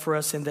his love for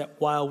us in that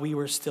while we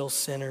were still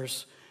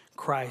sinners,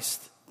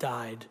 Christ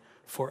died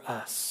for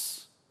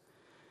us.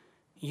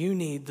 You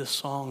need the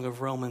song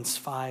of Romans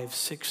 5,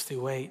 6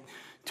 through 8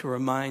 to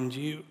remind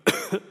you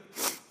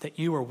that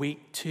you are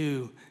weak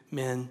too,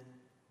 men.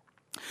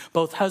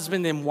 Both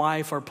husband and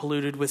wife are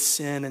polluted with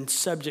sin and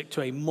subject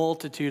to a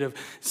multitude of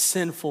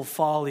sinful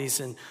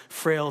follies and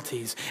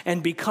frailties.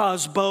 And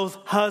because both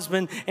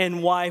husband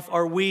and wife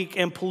are weak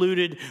and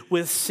polluted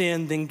with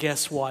sin, then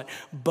guess what?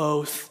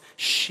 Both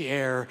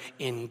share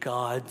in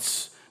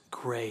God's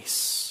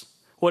grace.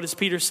 What does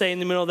Peter say in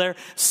the middle there?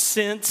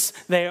 Since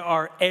they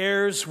are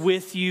heirs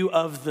with you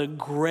of the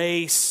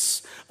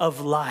grace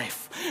of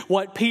life.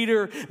 What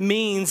Peter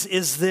means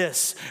is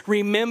this: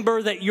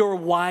 remember that your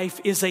wife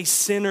is a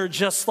sinner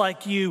just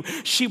like you.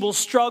 She will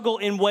struggle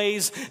in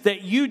ways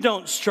that you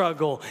don't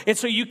struggle. And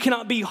so you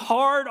cannot be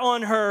hard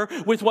on her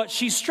with what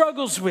she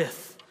struggles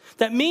with.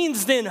 That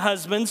means then,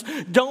 husbands,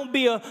 don't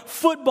be a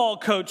football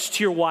coach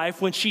to your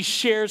wife when she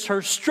shares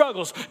her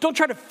struggles. Don't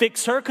try to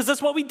fix her, because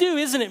that's what we do,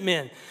 isn't it,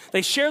 men?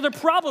 They share their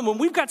problem when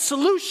we've got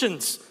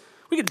solutions.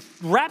 We can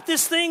wrap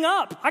this thing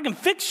up. I can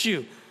fix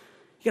you.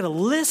 You got to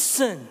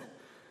listen.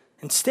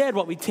 Instead,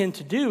 what we tend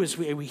to do is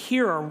we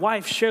hear our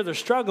wife share their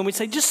struggle and we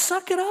say, just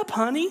suck it up,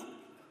 honey.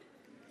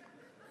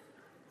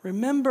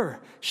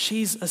 Remember,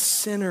 she's a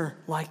sinner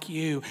like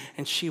you,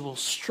 and she will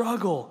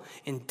struggle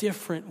in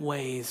different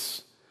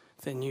ways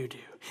than you do.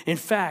 In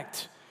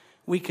fact,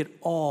 we could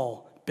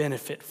all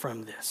benefit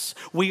from this.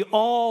 We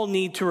all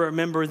need to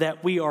remember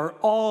that we are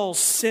all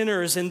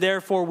sinners, and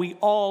therefore we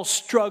all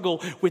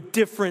struggle with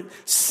different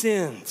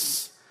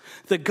sins.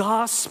 The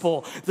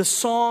gospel, the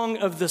song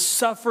of the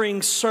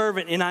suffering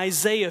servant in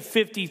Isaiah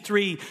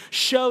 53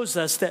 shows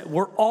us that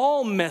we're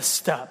all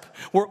messed up.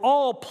 We're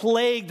all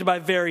plagued by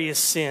various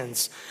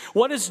sins.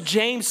 What does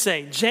James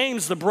say?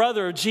 James, the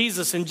brother of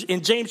Jesus,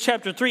 in James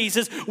chapter 3, he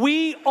says,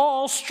 we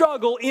all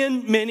struggle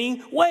in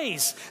many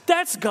ways.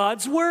 That's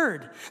God's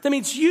word. That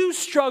means you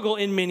struggle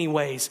in many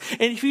ways.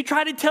 And if you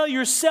try to tell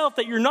yourself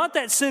that you're not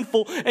that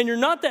sinful and you're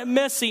not that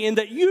messy and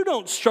that you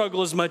don't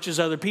struggle as much as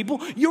other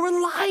people, you're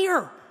a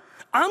liar.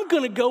 I'm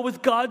going to go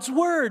with God's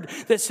word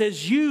that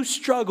says you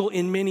struggle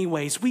in many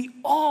ways. We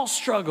all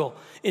struggle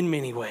in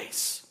many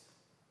ways.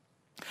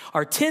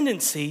 Our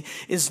tendency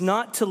is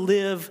not to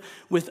live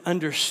with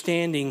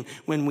understanding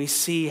when we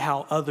see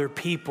how other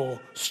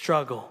people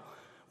struggle.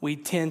 We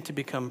tend to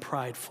become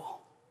prideful.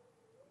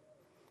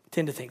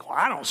 Tend to think, well,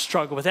 I don't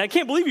struggle with that. I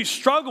can't believe you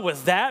struggle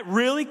with that.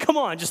 Really? Come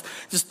on, just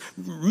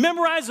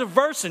memorize a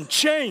verse and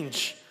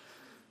change.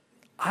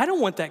 I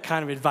don't want that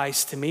kind of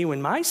advice to me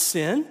when I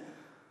sin.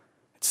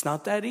 It's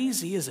not that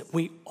easy, is it?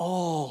 We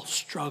all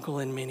struggle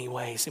in many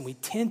ways, and we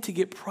tend to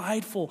get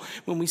prideful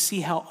when we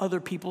see how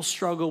other people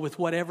struggle with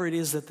whatever it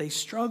is that they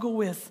struggle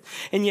with.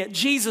 And yet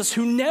Jesus,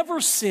 who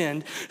never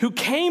sinned, who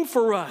came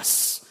for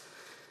us,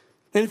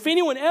 and if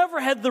anyone ever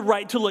had the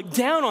right to look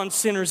down on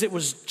sinners, it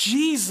was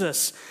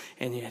Jesus.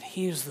 And yet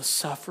he is the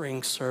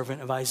suffering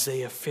servant of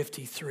Isaiah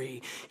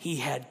 53. He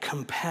had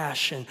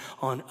compassion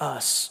on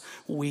us,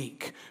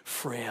 weak,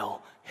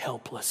 frail,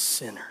 helpless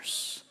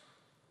sinners.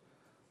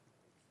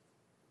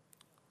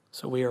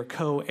 So we are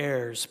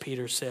co-heirs,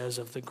 Peter says,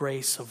 of the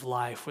grace of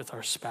life with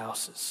our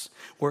spouses.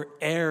 We're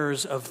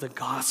heirs of the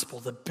gospel,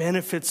 the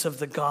benefits of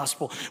the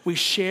gospel. We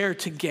share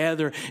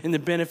together in the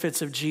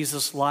benefits of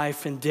Jesus'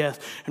 life and death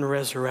and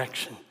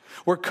resurrection.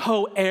 We're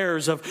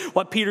co-heirs of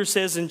what Peter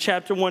says in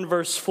chapter 1,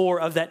 verse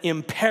 4, of that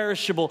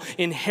imperishable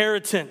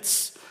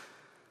inheritance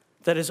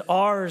that is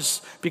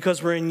ours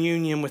because we're in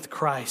union with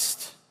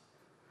Christ.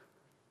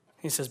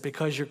 He says,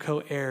 because you're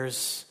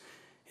co-heirs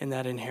in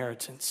that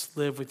inheritance,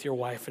 live with your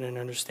wife in an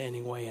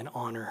understanding way and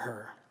honor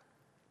her.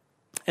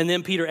 And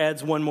then Peter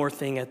adds one more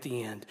thing at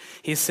the end.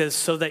 He says,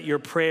 so that your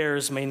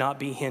prayers may not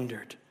be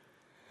hindered.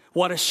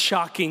 What a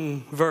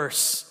shocking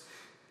verse.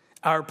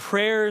 Our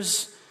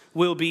prayers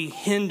will be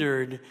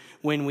hindered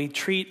when we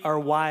treat our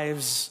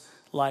wives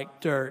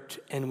like dirt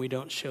and we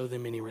don't show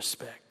them any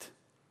respect.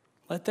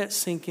 Let that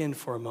sink in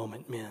for a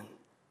moment, men.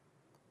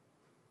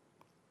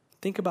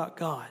 Think about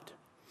God.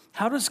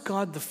 How does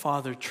God the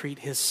Father treat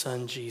his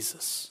son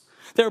Jesus?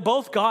 They're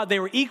both God. They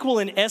were equal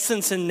in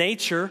essence and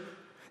nature.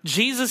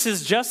 Jesus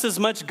is just as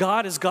much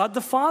God as God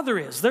the Father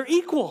is. They're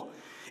equal.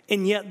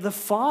 And yet the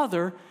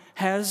Father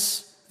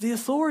has the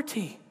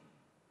authority.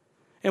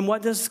 And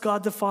what does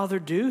God the Father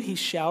do? He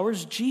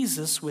showers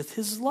Jesus with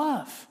his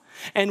love.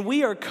 And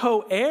we are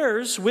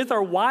co-heirs with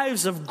our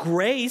wives of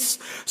grace,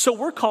 so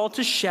we're called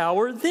to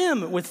shower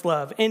them with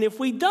love. And if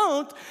we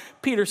don't,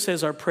 Peter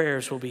says our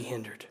prayers will be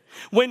hindered.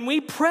 When we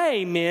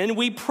pray, men,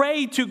 we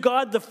pray to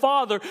God the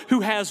Father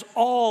who has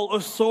all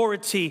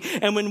authority.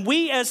 And when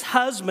we as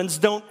husbands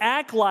don't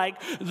act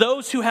like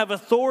those who have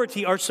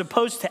authority are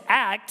supposed to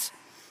act,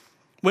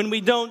 when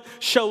we don't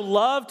show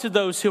love to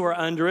those who are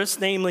under us,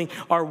 namely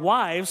our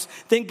wives,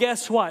 then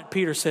guess what?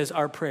 Peter says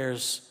our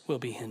prayers will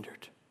be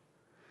hindered.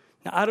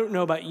 Now, I don't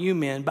know about you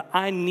men, but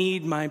I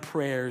need my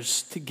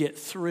prayers to get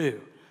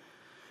through.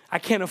 I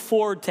can't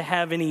afford to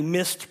have any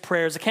missed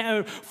prayers. I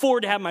can't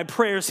afford to have my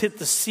prayers hit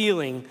the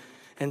ceiling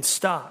and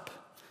stop.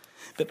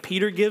 But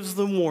Peter gives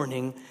the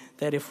warning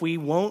that if we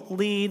won't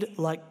lead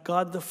like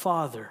God the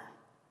Father,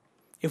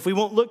 if we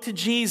won't look to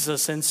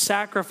Jesus and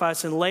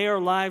sacrifice and lay our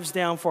lives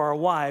down for our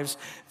wives,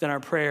 then our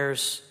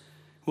prayers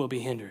will be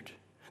hindered.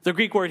 The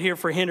Greek word here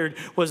for hindered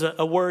was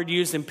a word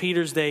used in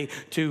Peter's day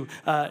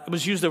it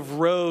was used of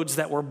roads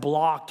that were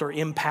blocked or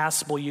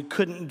impassable. You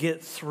couldn't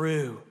get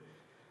through.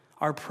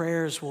 Our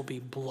prayers will be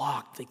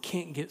blocked. They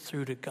can't get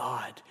through to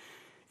God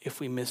if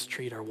we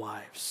mistreat our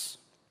wives.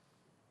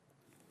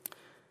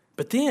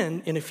 But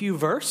then in a few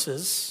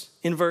verses,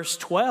 in verse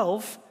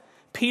 12,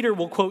 Peter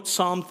will quote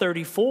Psalm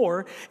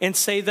 34 and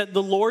say that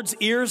the Lord's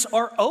ears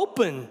are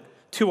open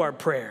to our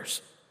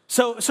prayers.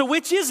 So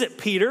which is it,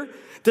 Peter?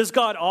 Does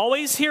God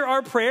always hear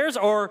our prayers,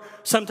 or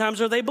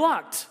sometimes are they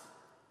blocked?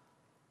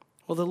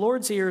 Well, the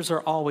Lord's ears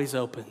are always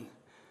open,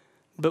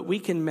 but we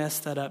can mess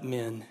that up,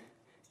 men,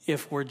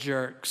 if we're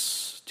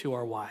jerks to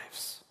our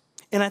wives.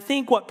 And I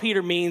think what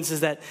Peter means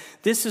is that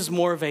this is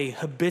more of a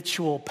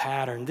habitual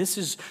pattern. This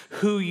is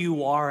who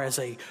you are as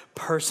a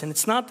person.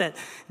 It's not that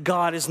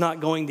God is not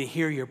going to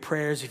hear your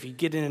prayers if you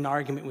get in an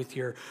argument with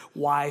your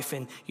wife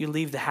and you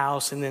leave the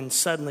house and then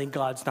suddenly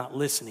God's not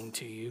listening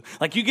to you.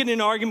 Like you get in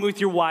an argument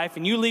with your wife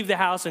and you leave the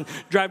house and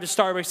drive to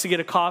Starbucks to get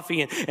a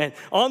coffee, and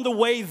on the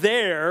way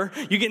there,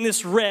 you get in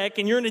this wreck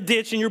and you're in a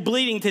ditch and you're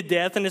bleeding to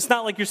death, and it's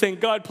not like you're saying,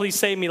 God, please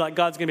save me. Like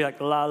God's going to be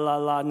like, la, la,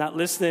 la, not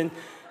listening.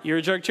 You're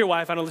a jerk to your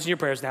wife. I don't listen to your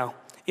prayers now.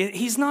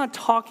 He's not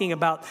talking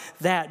about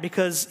that,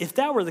 because if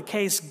that were the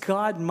case,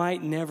 God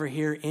might never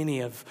hear any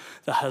of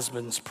the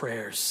husband's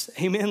prayers.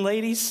 Amen,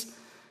 ladies?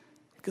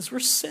 Because we're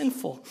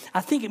sinful.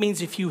 I think it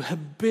means if you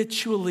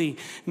habitually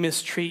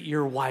mistreat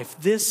your wife,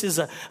 this is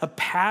a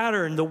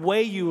pattern, the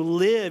way you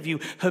live, you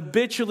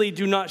habitually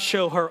do not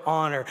show her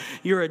honor.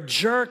 You're a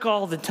jerk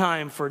all the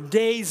time for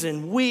days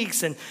and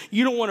weeks, and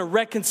you don't want to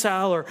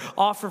reconcile or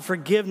offer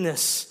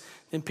forgiveness.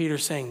 Then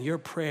Peter's saying your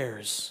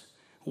prayers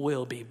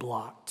will be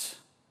blocked.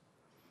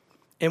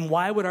 And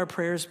why would our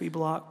prayers be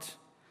blocked?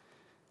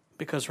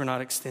 Because we're not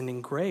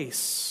extending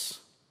grace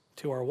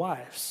to our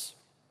wives.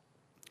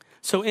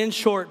 So in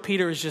short,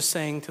 Peter is just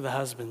saying to the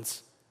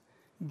husbands,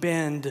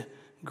 bend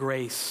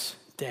grace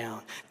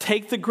down.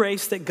 Take the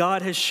grace that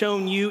God has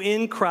shown you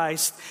in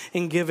Christ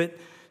and give it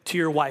to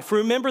your wife.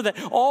 Remember that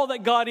all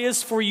that God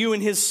is for you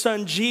in his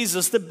son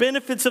Jesus, the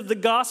benefits of the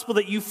gospel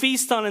that you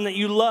feast on and that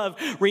you love,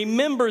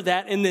 remember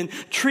that, and then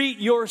treat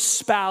your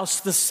spouse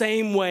the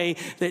same way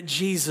that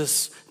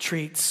Jesus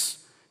treats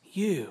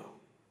you.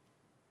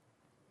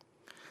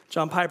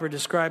 John Piper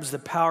describes the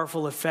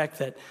powerful effect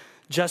that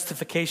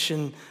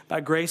justification by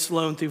grace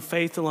alone through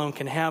faith alone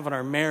can have on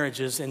our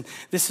marriages. And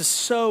this is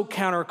so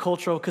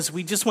countercultural because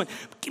we just want,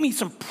 give me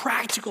some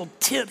practical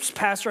tips,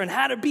 Pastor, on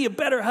how to be a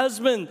better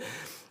husband.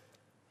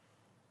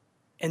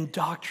 And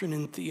doctrine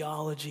and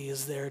theology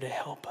is there to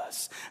help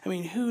us. I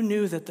mean, who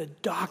knew that the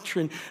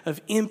doctrine of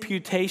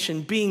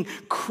imputation, being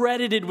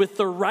credited with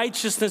the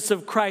righteousness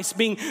of Christ,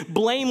 being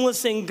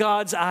blameless in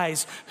God's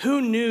eyes,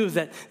 who knew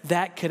that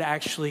that could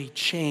actually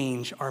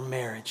change our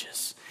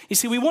marriages? You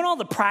see, we want all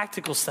the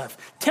practical stuff.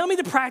 Tell me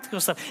the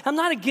practical stuff. I'm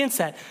not against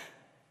that.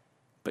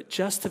 But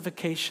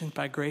justification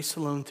by grace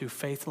alone through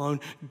faith alone,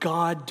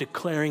 God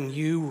declaring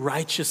you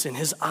righteous in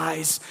his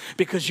eyes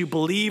because you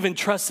believe and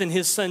trust in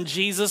his son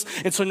Jesus,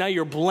 and so now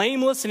you're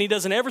blameless and he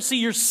doesn't ever see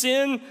your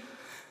sin.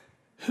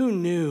 Who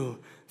knew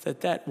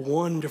that that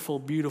wonderful,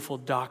 beautiful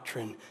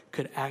doctrine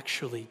could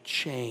actually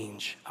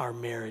change our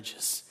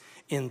marriages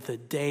in the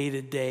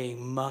day-to-day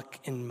muck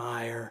and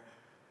mire,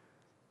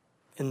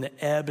 in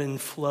the ebb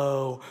and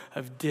flow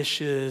of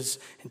dishes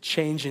and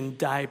changing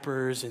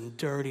diapers and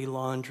dirty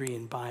laundry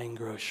and buying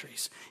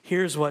groceries?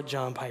 Here's what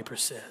John Piper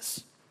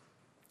says.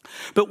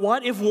 But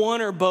what if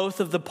one or both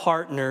of the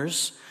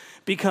partners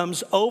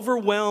becomes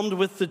overwhelmed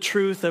with the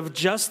truth of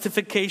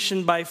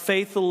justification by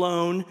faith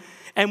alone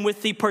and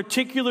with the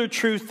particular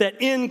truth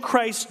that in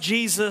Christ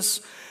Jesus,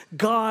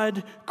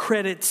 God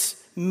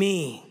credits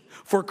me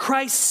for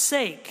Christ's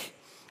sake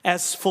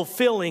as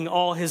fulfilling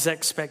all his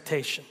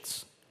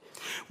expectations?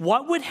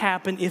 What would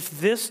happen if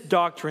this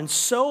doctrine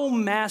so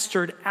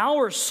mastered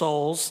our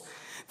souls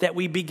that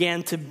we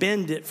began to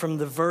bend it from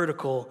the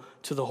vertical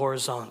to the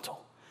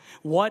horizontal?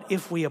 What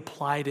if we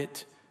applied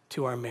it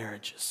to our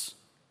marriages?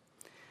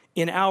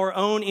 In our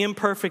own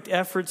imperfect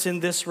efforts in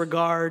this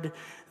regard,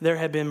 there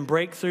have been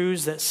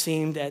breakthroughs that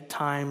seemed at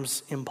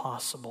times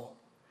impossible.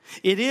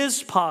 It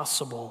is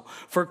possible,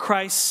 for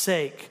Christ's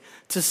sake,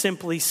 to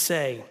simply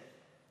say,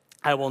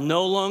 I will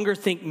no longer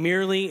think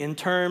merely in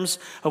terms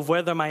of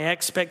whether my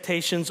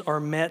expectations are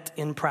met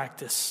in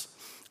practice.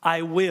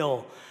 I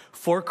will,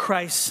 for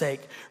Christ's sake,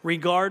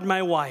 regard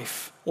my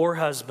wife or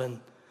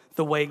husband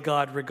the way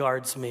God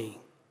regards me,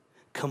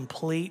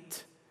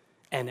 complete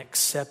and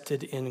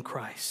accepted in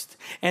Christ,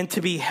 and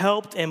to be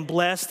helped and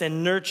blessed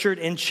and nurtured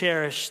and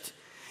cherished,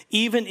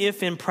 even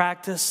if in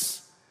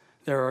practice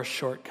there are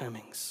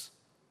shortcomings.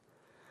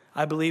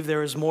 I believe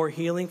there is more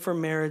healing for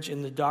marriage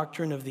in the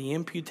doctrine of the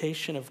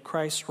imputation of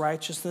Christ's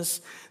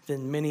righteousness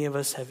than many of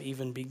us have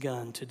even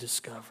begun to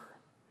discover.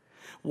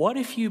 What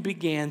if you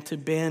began to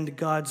bend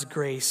God's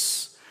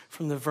grace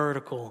from the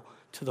vertical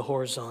to the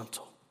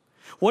horizontal?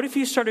 What if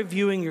you started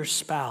viewing your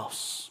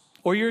spouse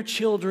or your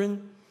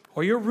children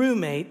or your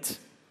roommate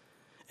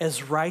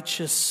as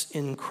righteous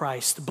in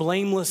Christ,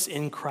 blameless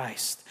in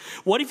Christ?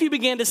 What if you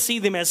began to see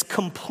them as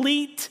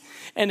complete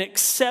and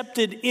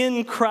accepted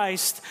in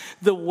Christ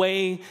the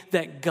way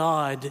that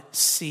God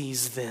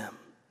sees them?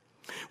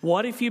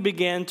 What if you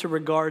began to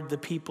regard the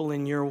people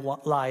in your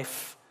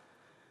life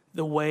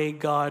the way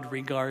God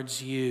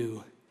regards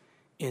you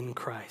in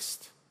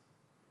Christ?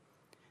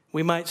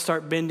 We might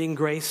start bending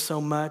grace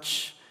so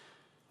much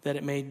that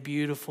it made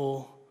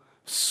beautiful,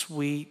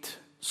 sweet,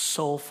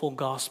 soulful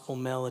gospel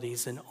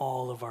melodies in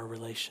all of our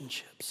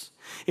relationships.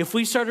 If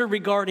we started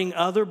regarding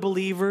other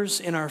believers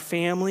in our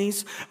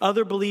families,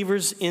 other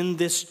believers in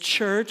this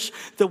church,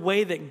 the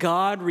way that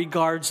God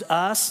regards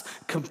us,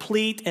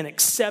 complete and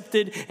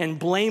accepted and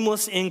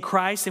blameless in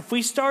Christ, if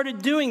we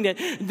started doing that,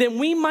 then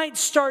we might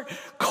start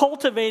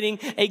cultivating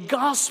a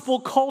gospel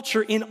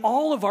culture in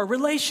all of our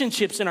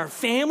relationships, in our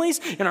families,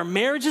 in our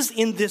marriages,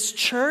 in this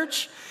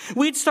church.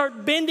 We'd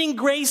start bending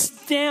grace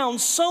down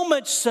so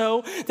much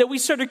so that we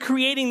started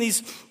creating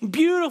these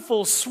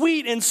beautiful,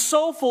 sweet, and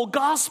soulful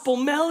gospel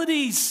melodies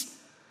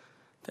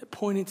that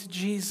pointed to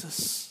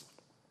Jesus.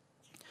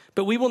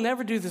 But we will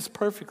never do this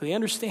perfectly.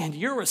 Understand,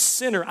 you're a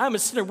sinner. I'm a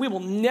sinner. We will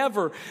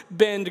never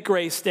bend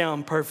grace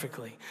down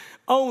perfectly.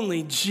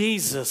 Only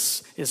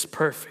Jesus is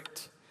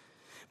perfect.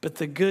 But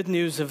the good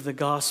news of the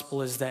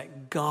gospel is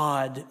that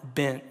God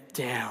bent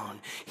down.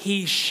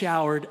 He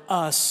showered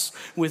us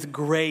with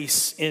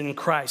grace in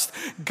Christ.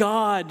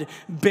 God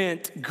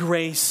bent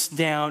grace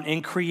down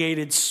and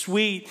created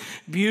sweet,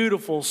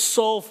 beautiful,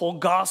 soulful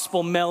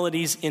gospel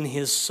melodies in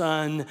his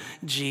Son,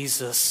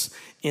 Jesus,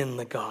 in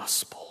the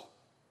gospel.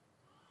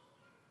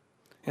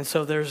 And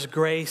so there's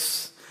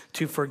grace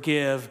to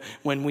forgive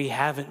when we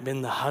haven't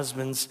been the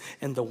husbands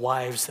and the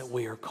wives that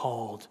we are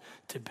called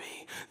to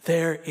be.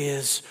 There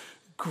is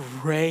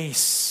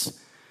grace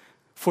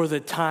for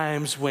the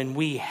times when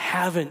we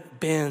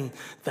haven't been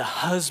the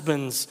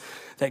husbands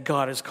that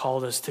God has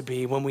called us to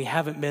be, when we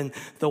haven't been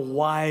the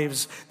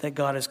wives that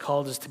God has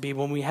called us to be,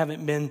 when we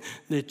haven't been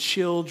the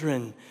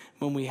children,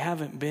 when we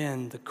haven't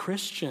been the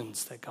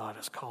Christians that God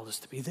has called us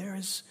to be. There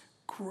is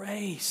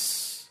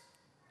grace,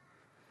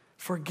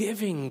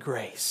 forgiving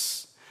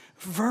grace,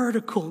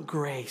 vertical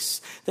grace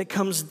that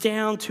comes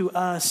down to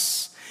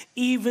us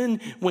even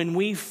when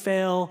we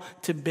fail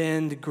to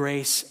bend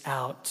grace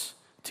out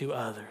to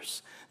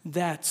others.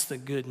 That's the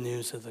good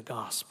news of the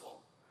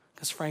gospel,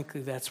 because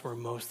frankly, that's where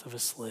most of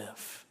us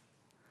live.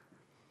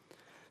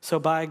 So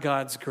by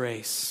God's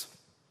grace,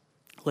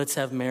 let's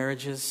have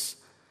marriages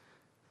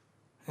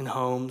and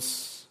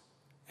homes,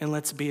 and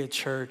let's be a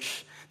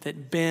church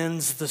that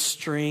bends the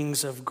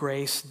strings of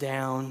grace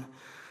down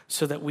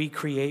so that we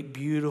create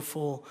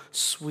beautiful,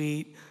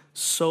 sweet,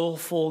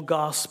 soulful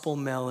gospel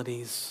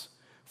melodies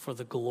for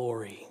the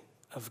glory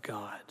of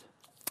God.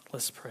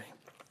 Let's pray.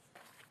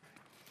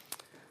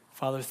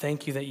 Father,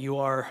 thank you that you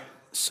are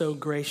so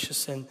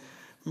gracious and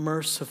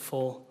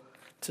merciful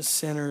to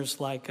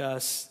sinners like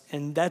us.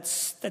 And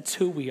that's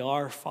who we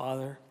are,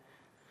 Father.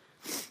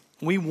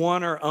 We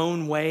want our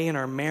own way in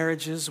our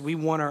marriages. We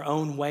want our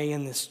own way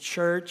in this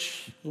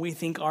church. We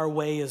think our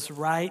way is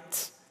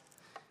right.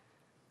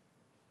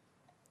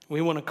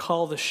 We want to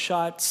call the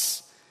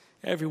shots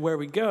everywhere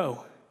we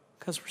go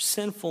because we're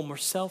sinful and we're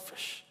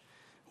selfish.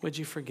 Would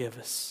you forgive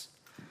us?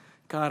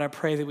 God, I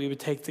pray that we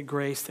would take the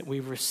grace that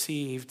we've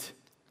received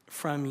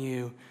from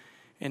you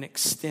and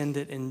extend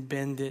it and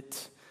bend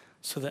it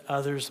so that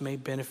others may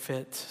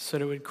benefit, so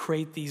that it would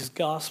create these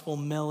gospel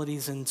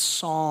melodies and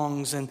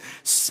songs and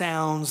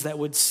sounds that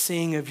would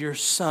sing of your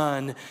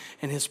Son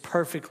and his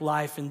perfect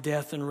life and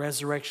death and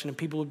resurrection, and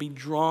people would be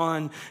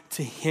drawn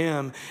to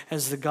him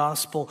as the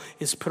gospel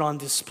is put on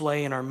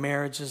display in our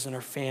marriages and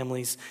our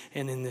families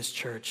and in this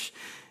church.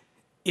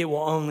 It will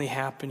only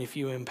happen if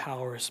you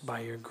empower us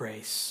by your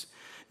grace.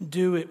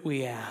 Do it,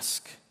 we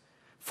ask,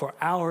 for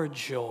our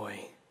joy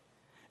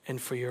and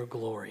for your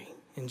glory.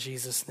 In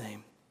Jesus'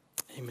 name,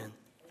 amen.